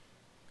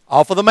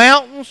 off of the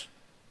mountains,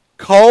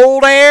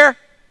 cold air.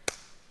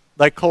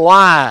 They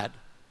collide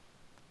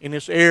in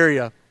this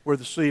area where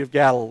the Sea of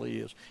Galilee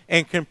is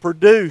and can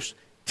produce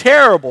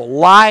terrible,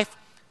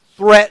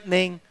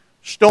 life-threatening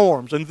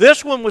storms. And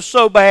this one was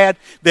so bad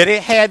that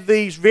it had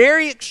these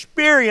very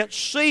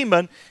experienced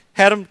seamen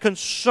had them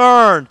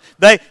concerned.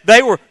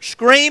 They were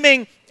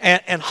screaming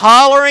and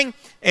hollering.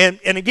 And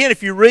again,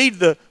 if you read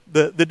the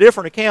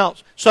different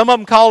accounts, some of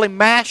them call him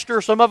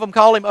master, some of them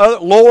call him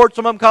Lord,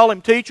 some of them call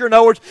him teacher. In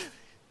other words,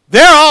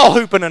 they're all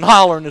hooping and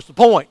hollering is the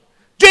point.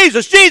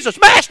 Jesus, Jesus,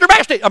 master,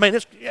 master. I mean,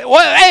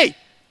 hey,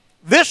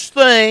 this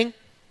thing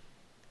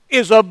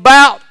is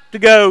about to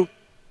go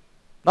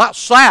not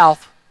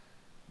south,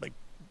 but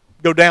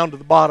go down to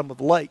the bottom of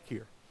the lake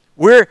here.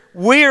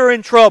 We're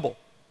in trouble.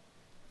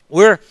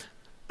 We're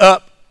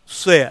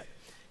upset.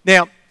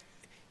 Now,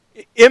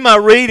 in my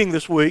reading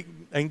this week,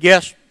 and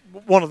guess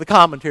one of the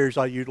commentaries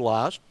I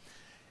utilized,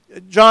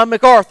 John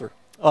MacArthur,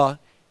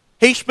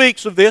 he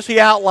speaks of this, he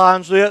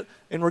outlines it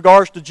in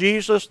regards to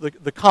Jesus,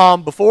 the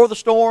calm before the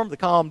storm, the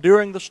calm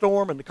during the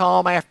storm, and the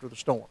calm after the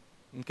storm.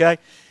 Okay?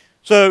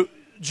 So,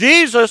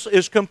 Jesus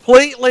is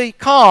completely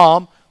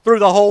calm through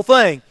the whole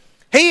thing.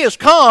 He is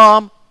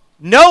calm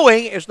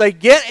knowing as they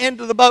get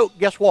into the boat,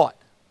 guess what?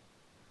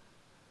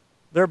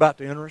 They're about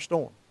to enter a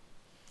storm.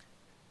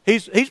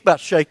 He's about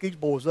to shake these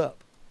boys up.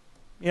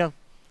 You know,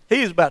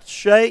 he is about to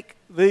shake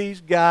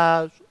these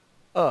guys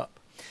up.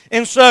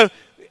 And so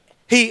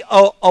he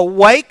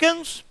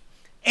awakens,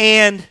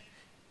 and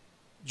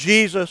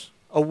Jesus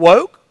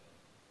awoke,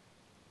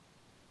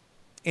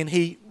 and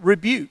he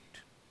rebuked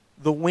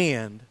the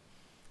wind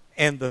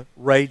and the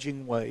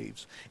raging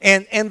waves.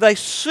 And they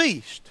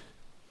ceased,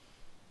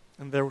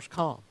 and there was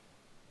calm.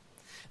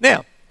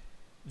 Now,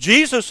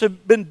 Jesus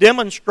had been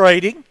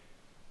demonstrating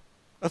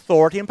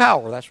authority and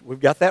power. We've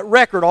got that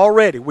record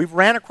already. We've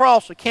ran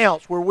across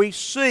accounts where we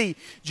see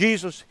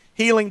Jesus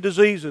healing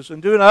diseases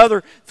and doing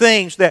other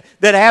things that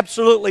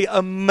absolutely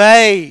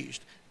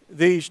amazed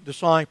these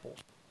disciples.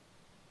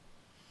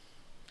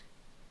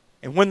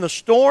 And when the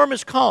storm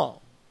is calm,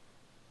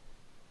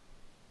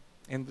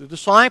 and the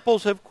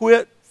disciples have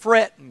quit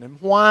fretting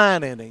and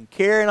whining and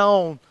carrying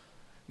on.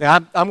 Now,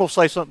 I'm going to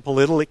say something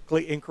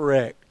politically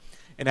incorrect.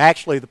 And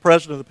actually, the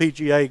president of the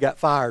PGA got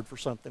fired for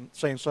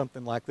saying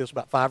something like this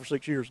about 5 or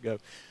 6 years ago.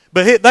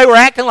 But they were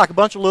acting like a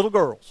bunch of little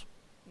girls.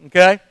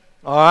 Okay?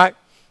 All right?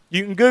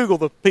 You can Google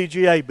the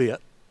PGA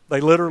bit. They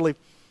literally,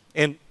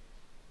 and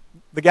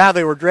the guy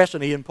they were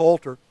addressing, Ian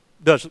Poulter,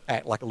 doesn't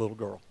act like a little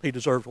girl. He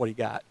deserves what he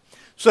got.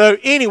 So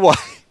anyway,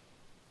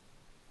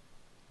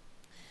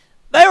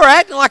 they were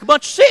acting like a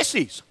bunch of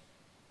sissies.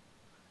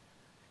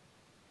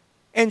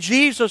 And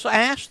Jesus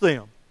asked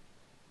them,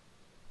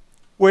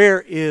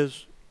 where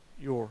is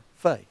your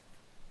faith?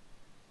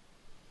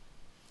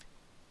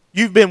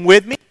 You've been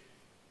with me.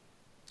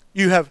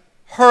 You have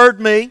heard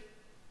me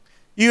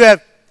You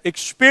have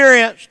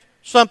experienced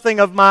something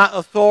of my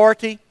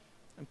authority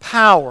and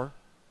power.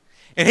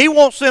 And he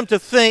wants them to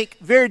think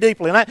very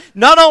deeply. And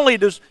not only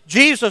does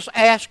Jesus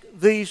ask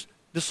these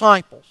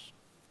disciples,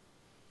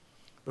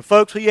 but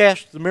folks, he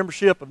asked the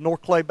membership of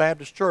North Clay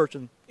Baptist Church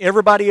and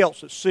everybody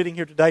else that's sitting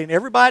here today and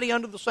everybody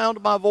under the sound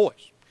of my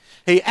voice.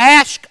 He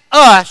asked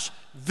us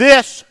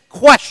this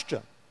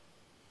question: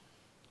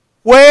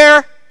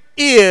 where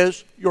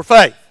is your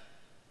faith?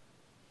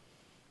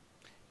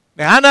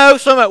 Now, I know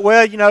some of it,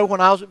 well, you know,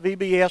 when I was at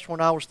VBS,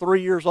 when I was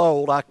 3 years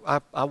old,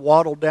 I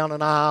waddled down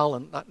an aisle,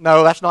 and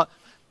no, that's not.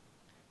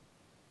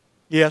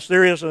 Yes,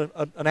 there is an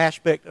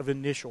aspect of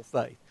initial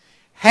faith.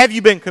 Have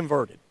you been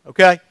converted?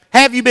 Okay?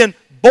 Have you been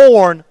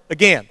born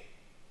again?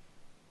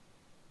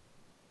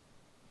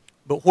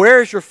 But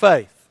where is your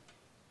faith?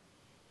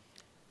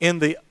 In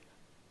the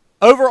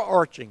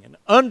overarching and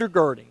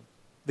undergirding,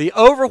 the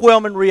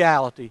overwhelming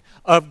reality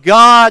of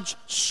God's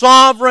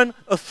sovereign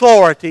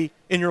authority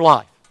in your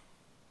life.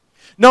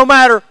 No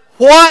matter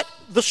what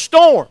the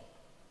storm,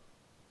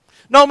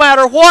 no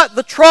matter what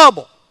the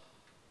trouble,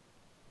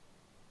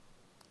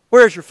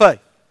 where's your faith?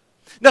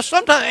 Now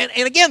sometimes,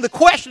 and again the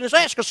question is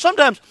asked because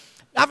sometimes,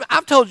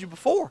 I've told you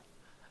before,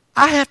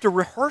 I have to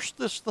rehearse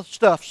this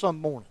stuff some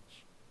mornings.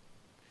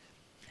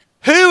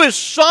 Who is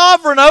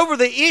sovereign over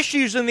the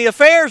issues and the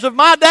affairs of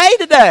my day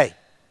today?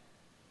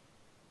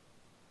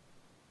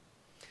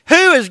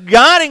 Who is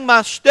guiding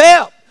my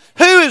step?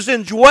 Who is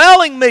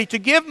indwelling me to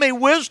give me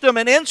wisdom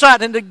and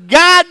insight and to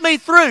guide me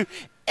through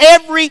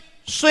every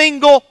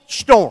single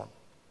storm?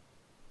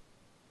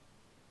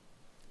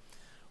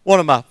 One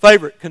of my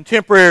favorite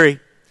contemporary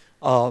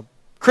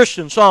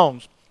Christian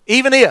songs,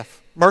 Even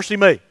If, Mercy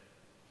Me.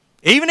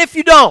 Even if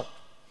you don't.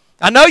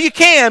 I know you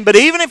can, but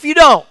even if you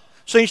don't,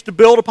 seems to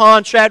build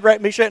upon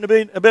Shadrach, Meshach,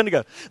 and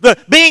Abednego. The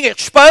being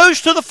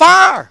exposed to the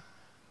fire.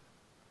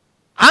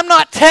 I'm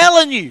not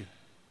telling you.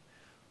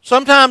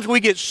 Sometimes we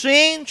get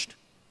singed,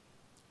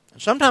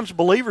 and sometimes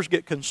believers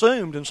get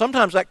consumed, and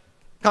sometimes that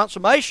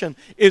consummation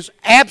is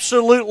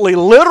absolutely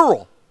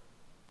literal.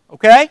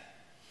 Okay?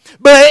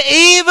 But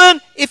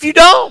even if you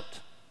don't,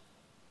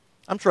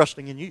 I'm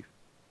trusting in you.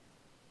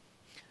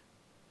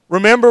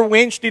 Remember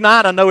Wednesday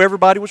night, I know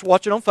everybody was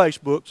watching on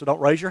Facebook, so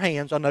don't raise your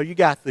hands. I know you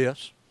got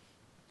this.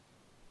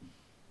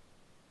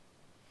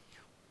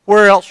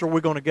 Where else are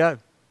we going to go?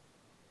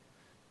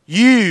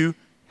 You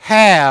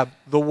have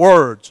the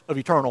words of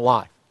eternal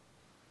life.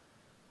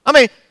 I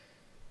mean,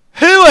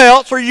 who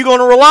else are you going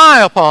to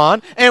rely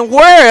upon, and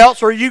where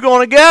else are you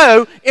going to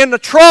go in the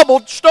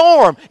troubled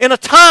storm, in a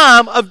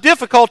time of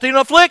difficulty and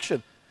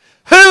affliction?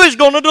 Who is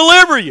going to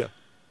deliver you?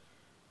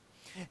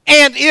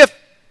 And if,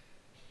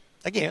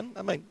 again,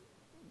 I mean,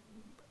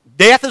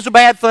 death is a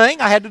bad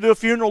thing. I had to do a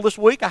funeral this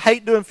week. I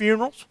hate doing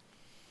funerals.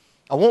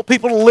 I want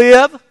people to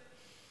live.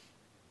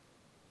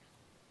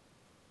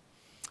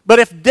 But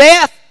if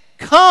death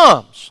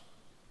comes,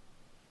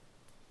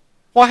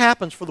 what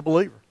happens for the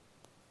believer?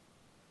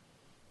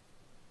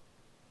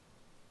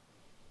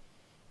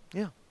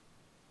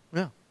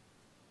 Yeah.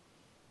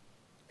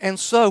 And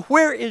so,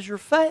 where is your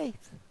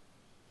faith?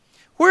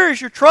 Where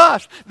is your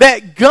trust?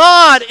 That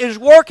God is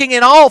working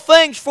in all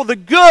things for the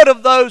good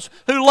of those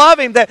who love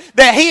Him. That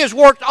He has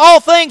worked all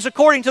things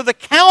according to the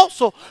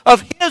counsel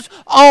of His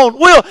own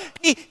will.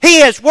 He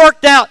has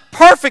worked out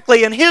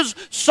perfectly in His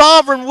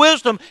sovereign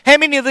wisdom how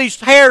many of these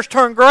hairs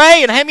turn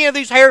gray and how many of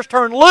these hairs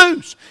turn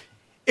loose.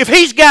 If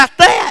He's got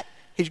that,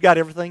 He's got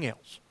everything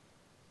else.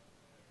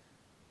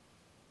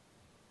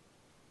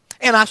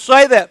 And I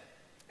say that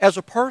as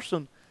a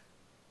person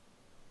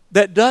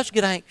that does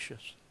get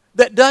anxious,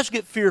 that does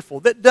get fearful,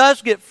 that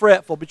does get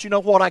fretful. But you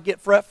know what I get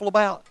fretful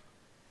about?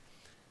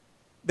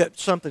 That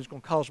something's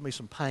going to cause me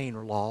some pain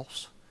or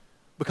loss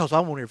because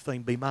I want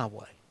everything to be my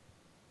way.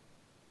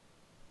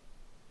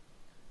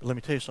 But let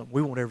me tell you something.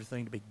 We want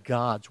everything to be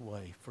God's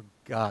way for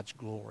God's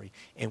glory.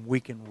 And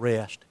we can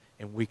rest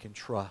and we can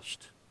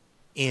trust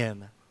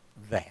in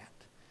that.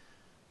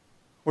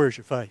 Where's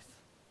your faith?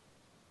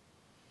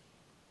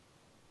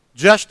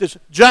 Just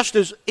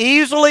as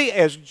easily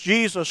as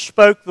Jesus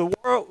spoke the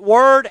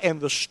word and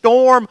the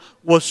storm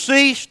was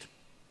ceased,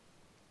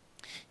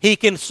 He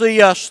can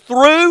see us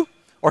through,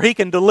 or He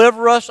can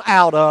deliver us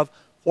out of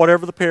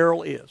whatever the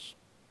peril is.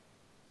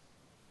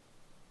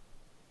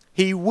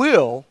 He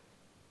will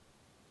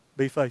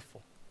be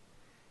faithful.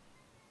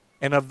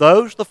 And of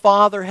those the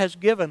Father has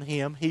given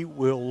Him, He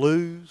will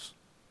lose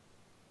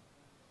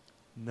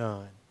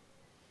none.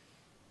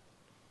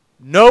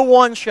 No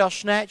one shall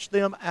snatch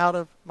them out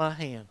of my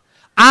hand.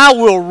 I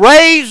will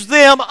raise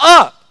them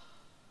up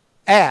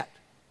at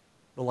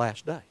the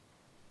last day.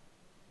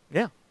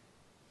 Yeah.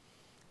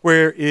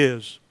 Where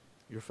is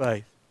your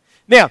faith?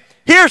 Now,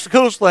 here's the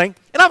coolest thing,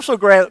 and I'm so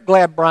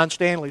glad Brian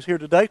Stanley's here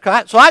today,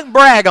 so I can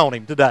brag on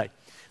him today.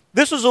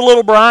 This is a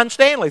little Brian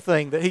Stanley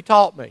thing that he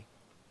taught me.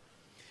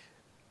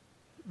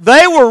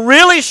 They were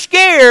really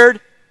scared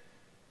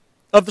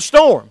of the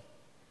storm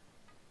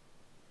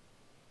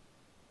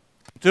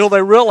until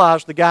they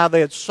realized the guy they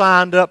had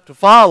signed up to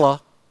follow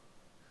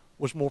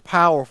was more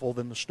powerful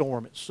than the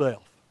storm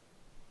itself.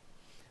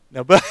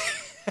 Now, but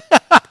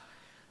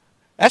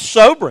that's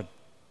sobering.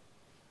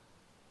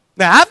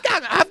 Now,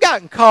 I've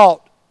gotten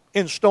caught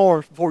in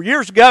storms before.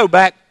 Years ago,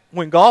 back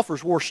when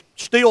golfers wore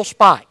steel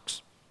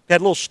spikes, they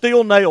had little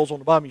steel nails on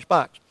the bottom of your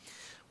spikes.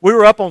 We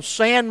were up on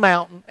Sand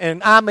Mountain,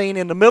 and I mean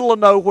in the middle of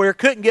nowhere,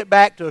 couldn't get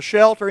back to a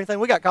shelter or anything.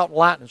 We got caught in a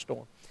lightning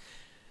storm.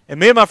 And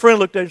me and my friend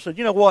looked at it and said,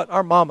 you know what?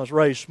 Our mama's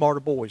raised smarter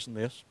boys than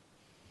this.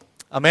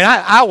 I mean,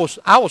 I was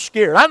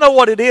scared. I know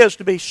what it is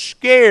to be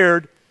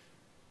scared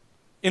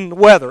in the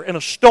weather, in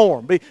a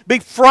storm. Be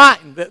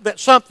frightened that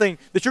something,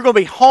 that you're going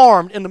to be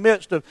harmed in the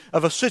midst of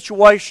a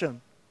situation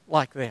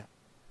like that.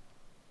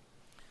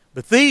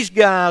 But these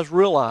guys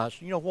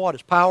realized, you know what?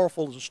 As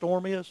powerful as the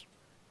storm is,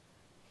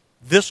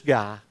 this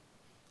guy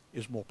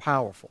is more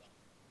powerful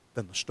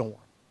than the storm.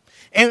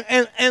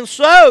 And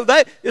so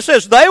it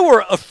says they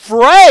were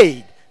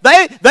afraid.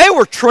 They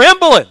were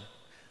trembling.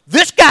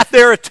 This got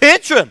their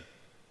attention.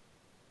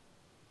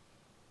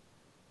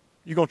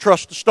 You going to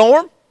trust the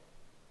storm?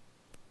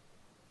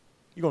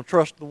 You're going to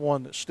trust the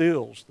one that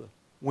stills the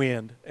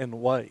wind and the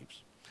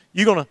waves.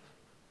 You're going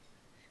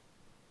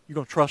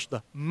to trust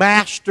the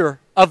master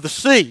of the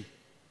sea.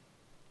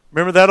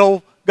 Remember that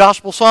old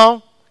gospel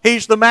song?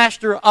 He's the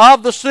master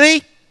of the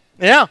sea?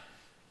 Yeah,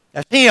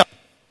 that's him.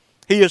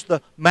 He is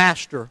the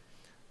master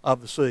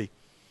of the sea.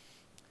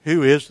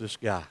 Who is this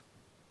guy?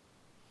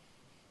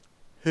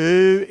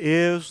 Who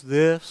is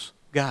this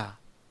guy?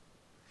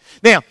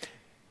 Now,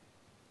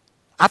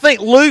 I think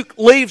Luke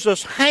leaves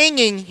us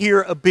hanging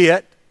here a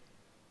bit,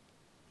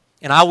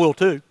 and I will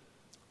too,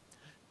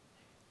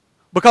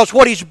 because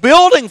what he's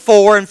building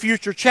for in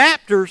future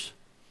chapters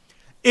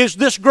is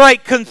this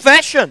great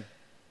confession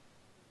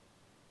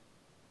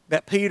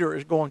that Peter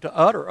is going to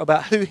utter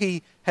about who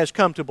he has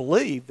come to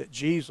believe that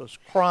Jesus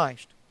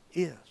Christ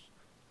is.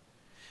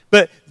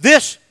 But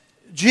this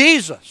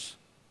Jesus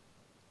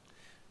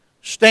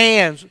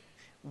stands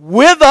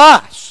with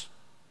us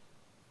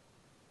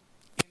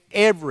in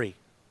every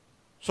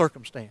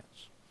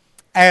circumstance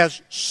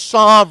as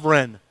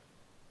sovereign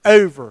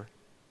over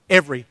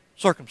every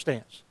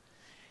circumstance.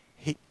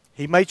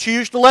 He may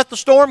choose to let the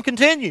storm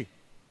continue.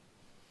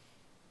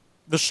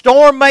 The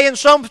storm may in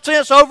some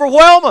sense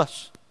overwhelm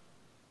us.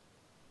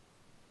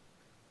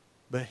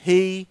 But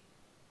He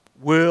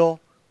will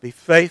be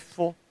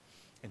faithful,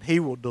 and He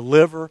will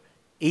deliver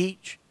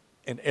each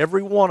and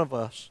every one of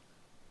us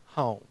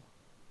home.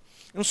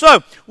 And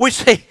so, we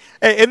see,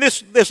 in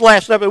this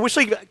last episode, we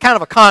see kind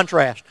of a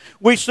contrast.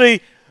 We see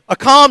a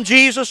calm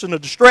Jesus and a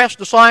distressed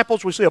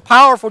disciples. We see a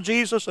powerful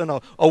Jesus and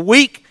a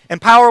weak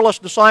and powerless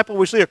disciple.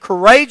 We see a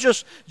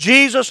courageous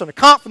Jesus and a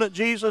confident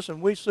Jesus,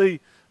 and we see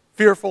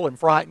fearful and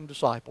frightened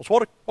disciples.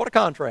 What a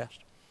contrast.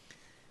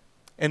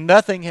 And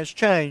nothing has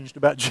changed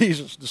about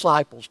Jesus'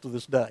 disciples to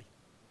this day.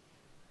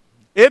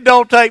 It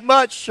don't take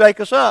much to shake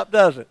us up,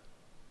 does it?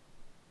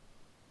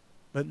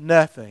 But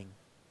nothing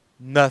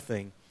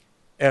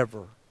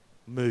ever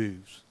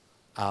moves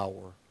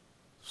our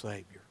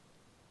Savior.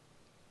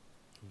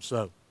 And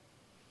so,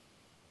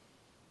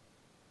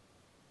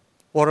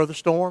 what are the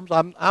storms?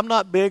 I'm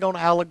not big on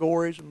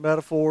allegories and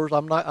metaphors.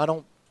 I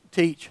don't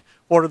teach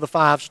what are the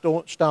 5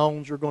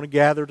 stones you're going to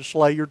gather to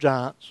slay your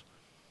giants.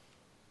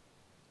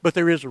 But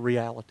there is a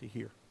reality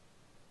here.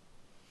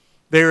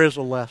 There is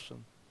a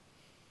lesson.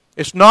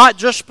 It's not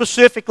just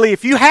specifically,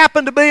 if you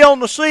happen to be on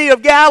the Sea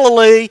of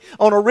Galilee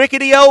on a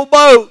rickety old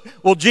boat,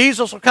 well,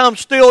 Jesus will come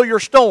steal your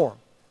storm.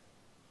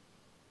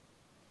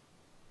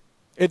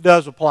 It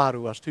does apply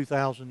to us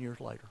 2,000 years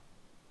later.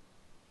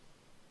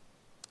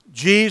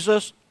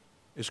 Jesus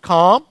is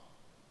calm.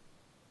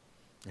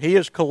 He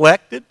is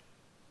collected.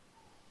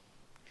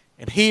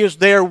 And He is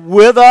there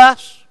with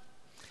us.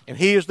 And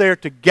He is there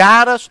to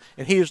guide us.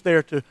 And He is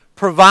there to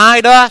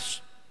provide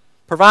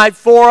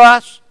for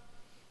us.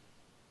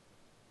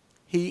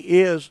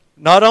 He is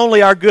not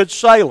only our good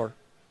sailor,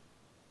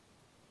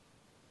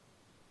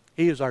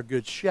 He is our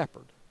good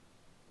shepherd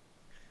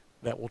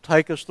that will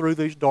take us through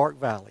these dark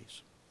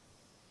valleys.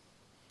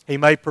 He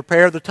may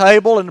prepare the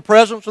table in the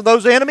presence of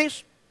those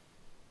enemies,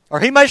 or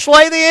He may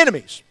slay the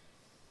enemies.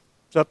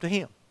 It's up to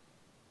Him.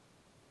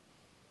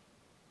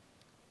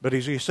 But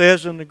as He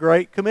says in the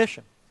Great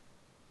Commission,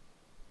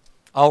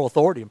 all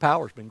authority and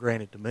power has been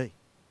granted to me.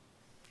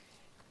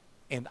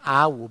 And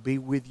I will be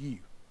with you.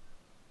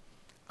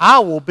 I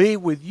will be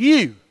with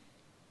you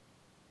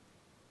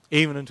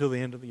even until the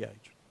end of the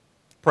age.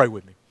 Pray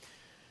with me.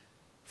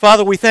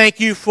 Father, we thank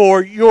You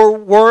for Your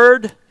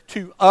word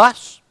to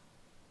us.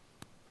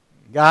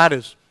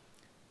 God,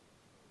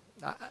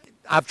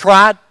 I've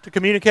tried to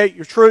communicate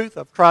Your truth.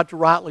 I've tried to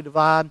rightly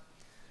divide.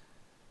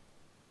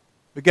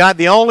 But God,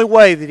 the only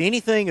way that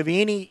anything of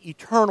any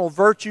eternal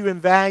virtue and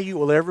value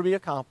will ever be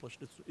accomplished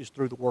is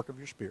through the work of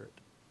Your Spirit.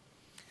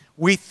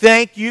 We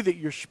thank You that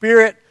Your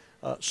Spirit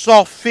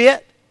saw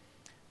fit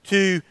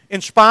to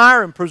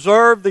inspire and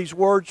preserve these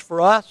words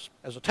for us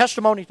as a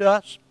testimony to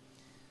us.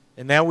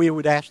 And now we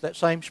would ask that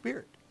same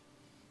Spirit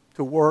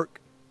to work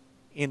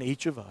in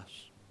each of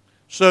us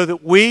so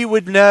that we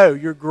would know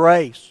Your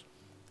grace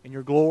and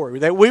Your glory,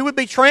 that we would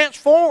be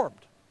transformed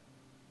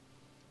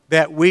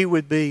that we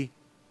would be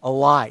a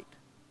light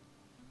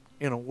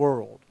in a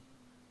world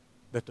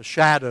that the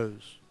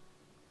shadows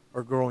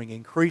are growing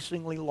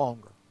increasingly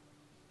longer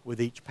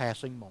with each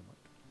passing moment.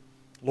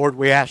 Lord,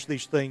 we ask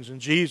these things in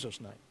Jesus'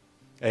 name.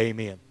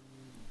 Amen.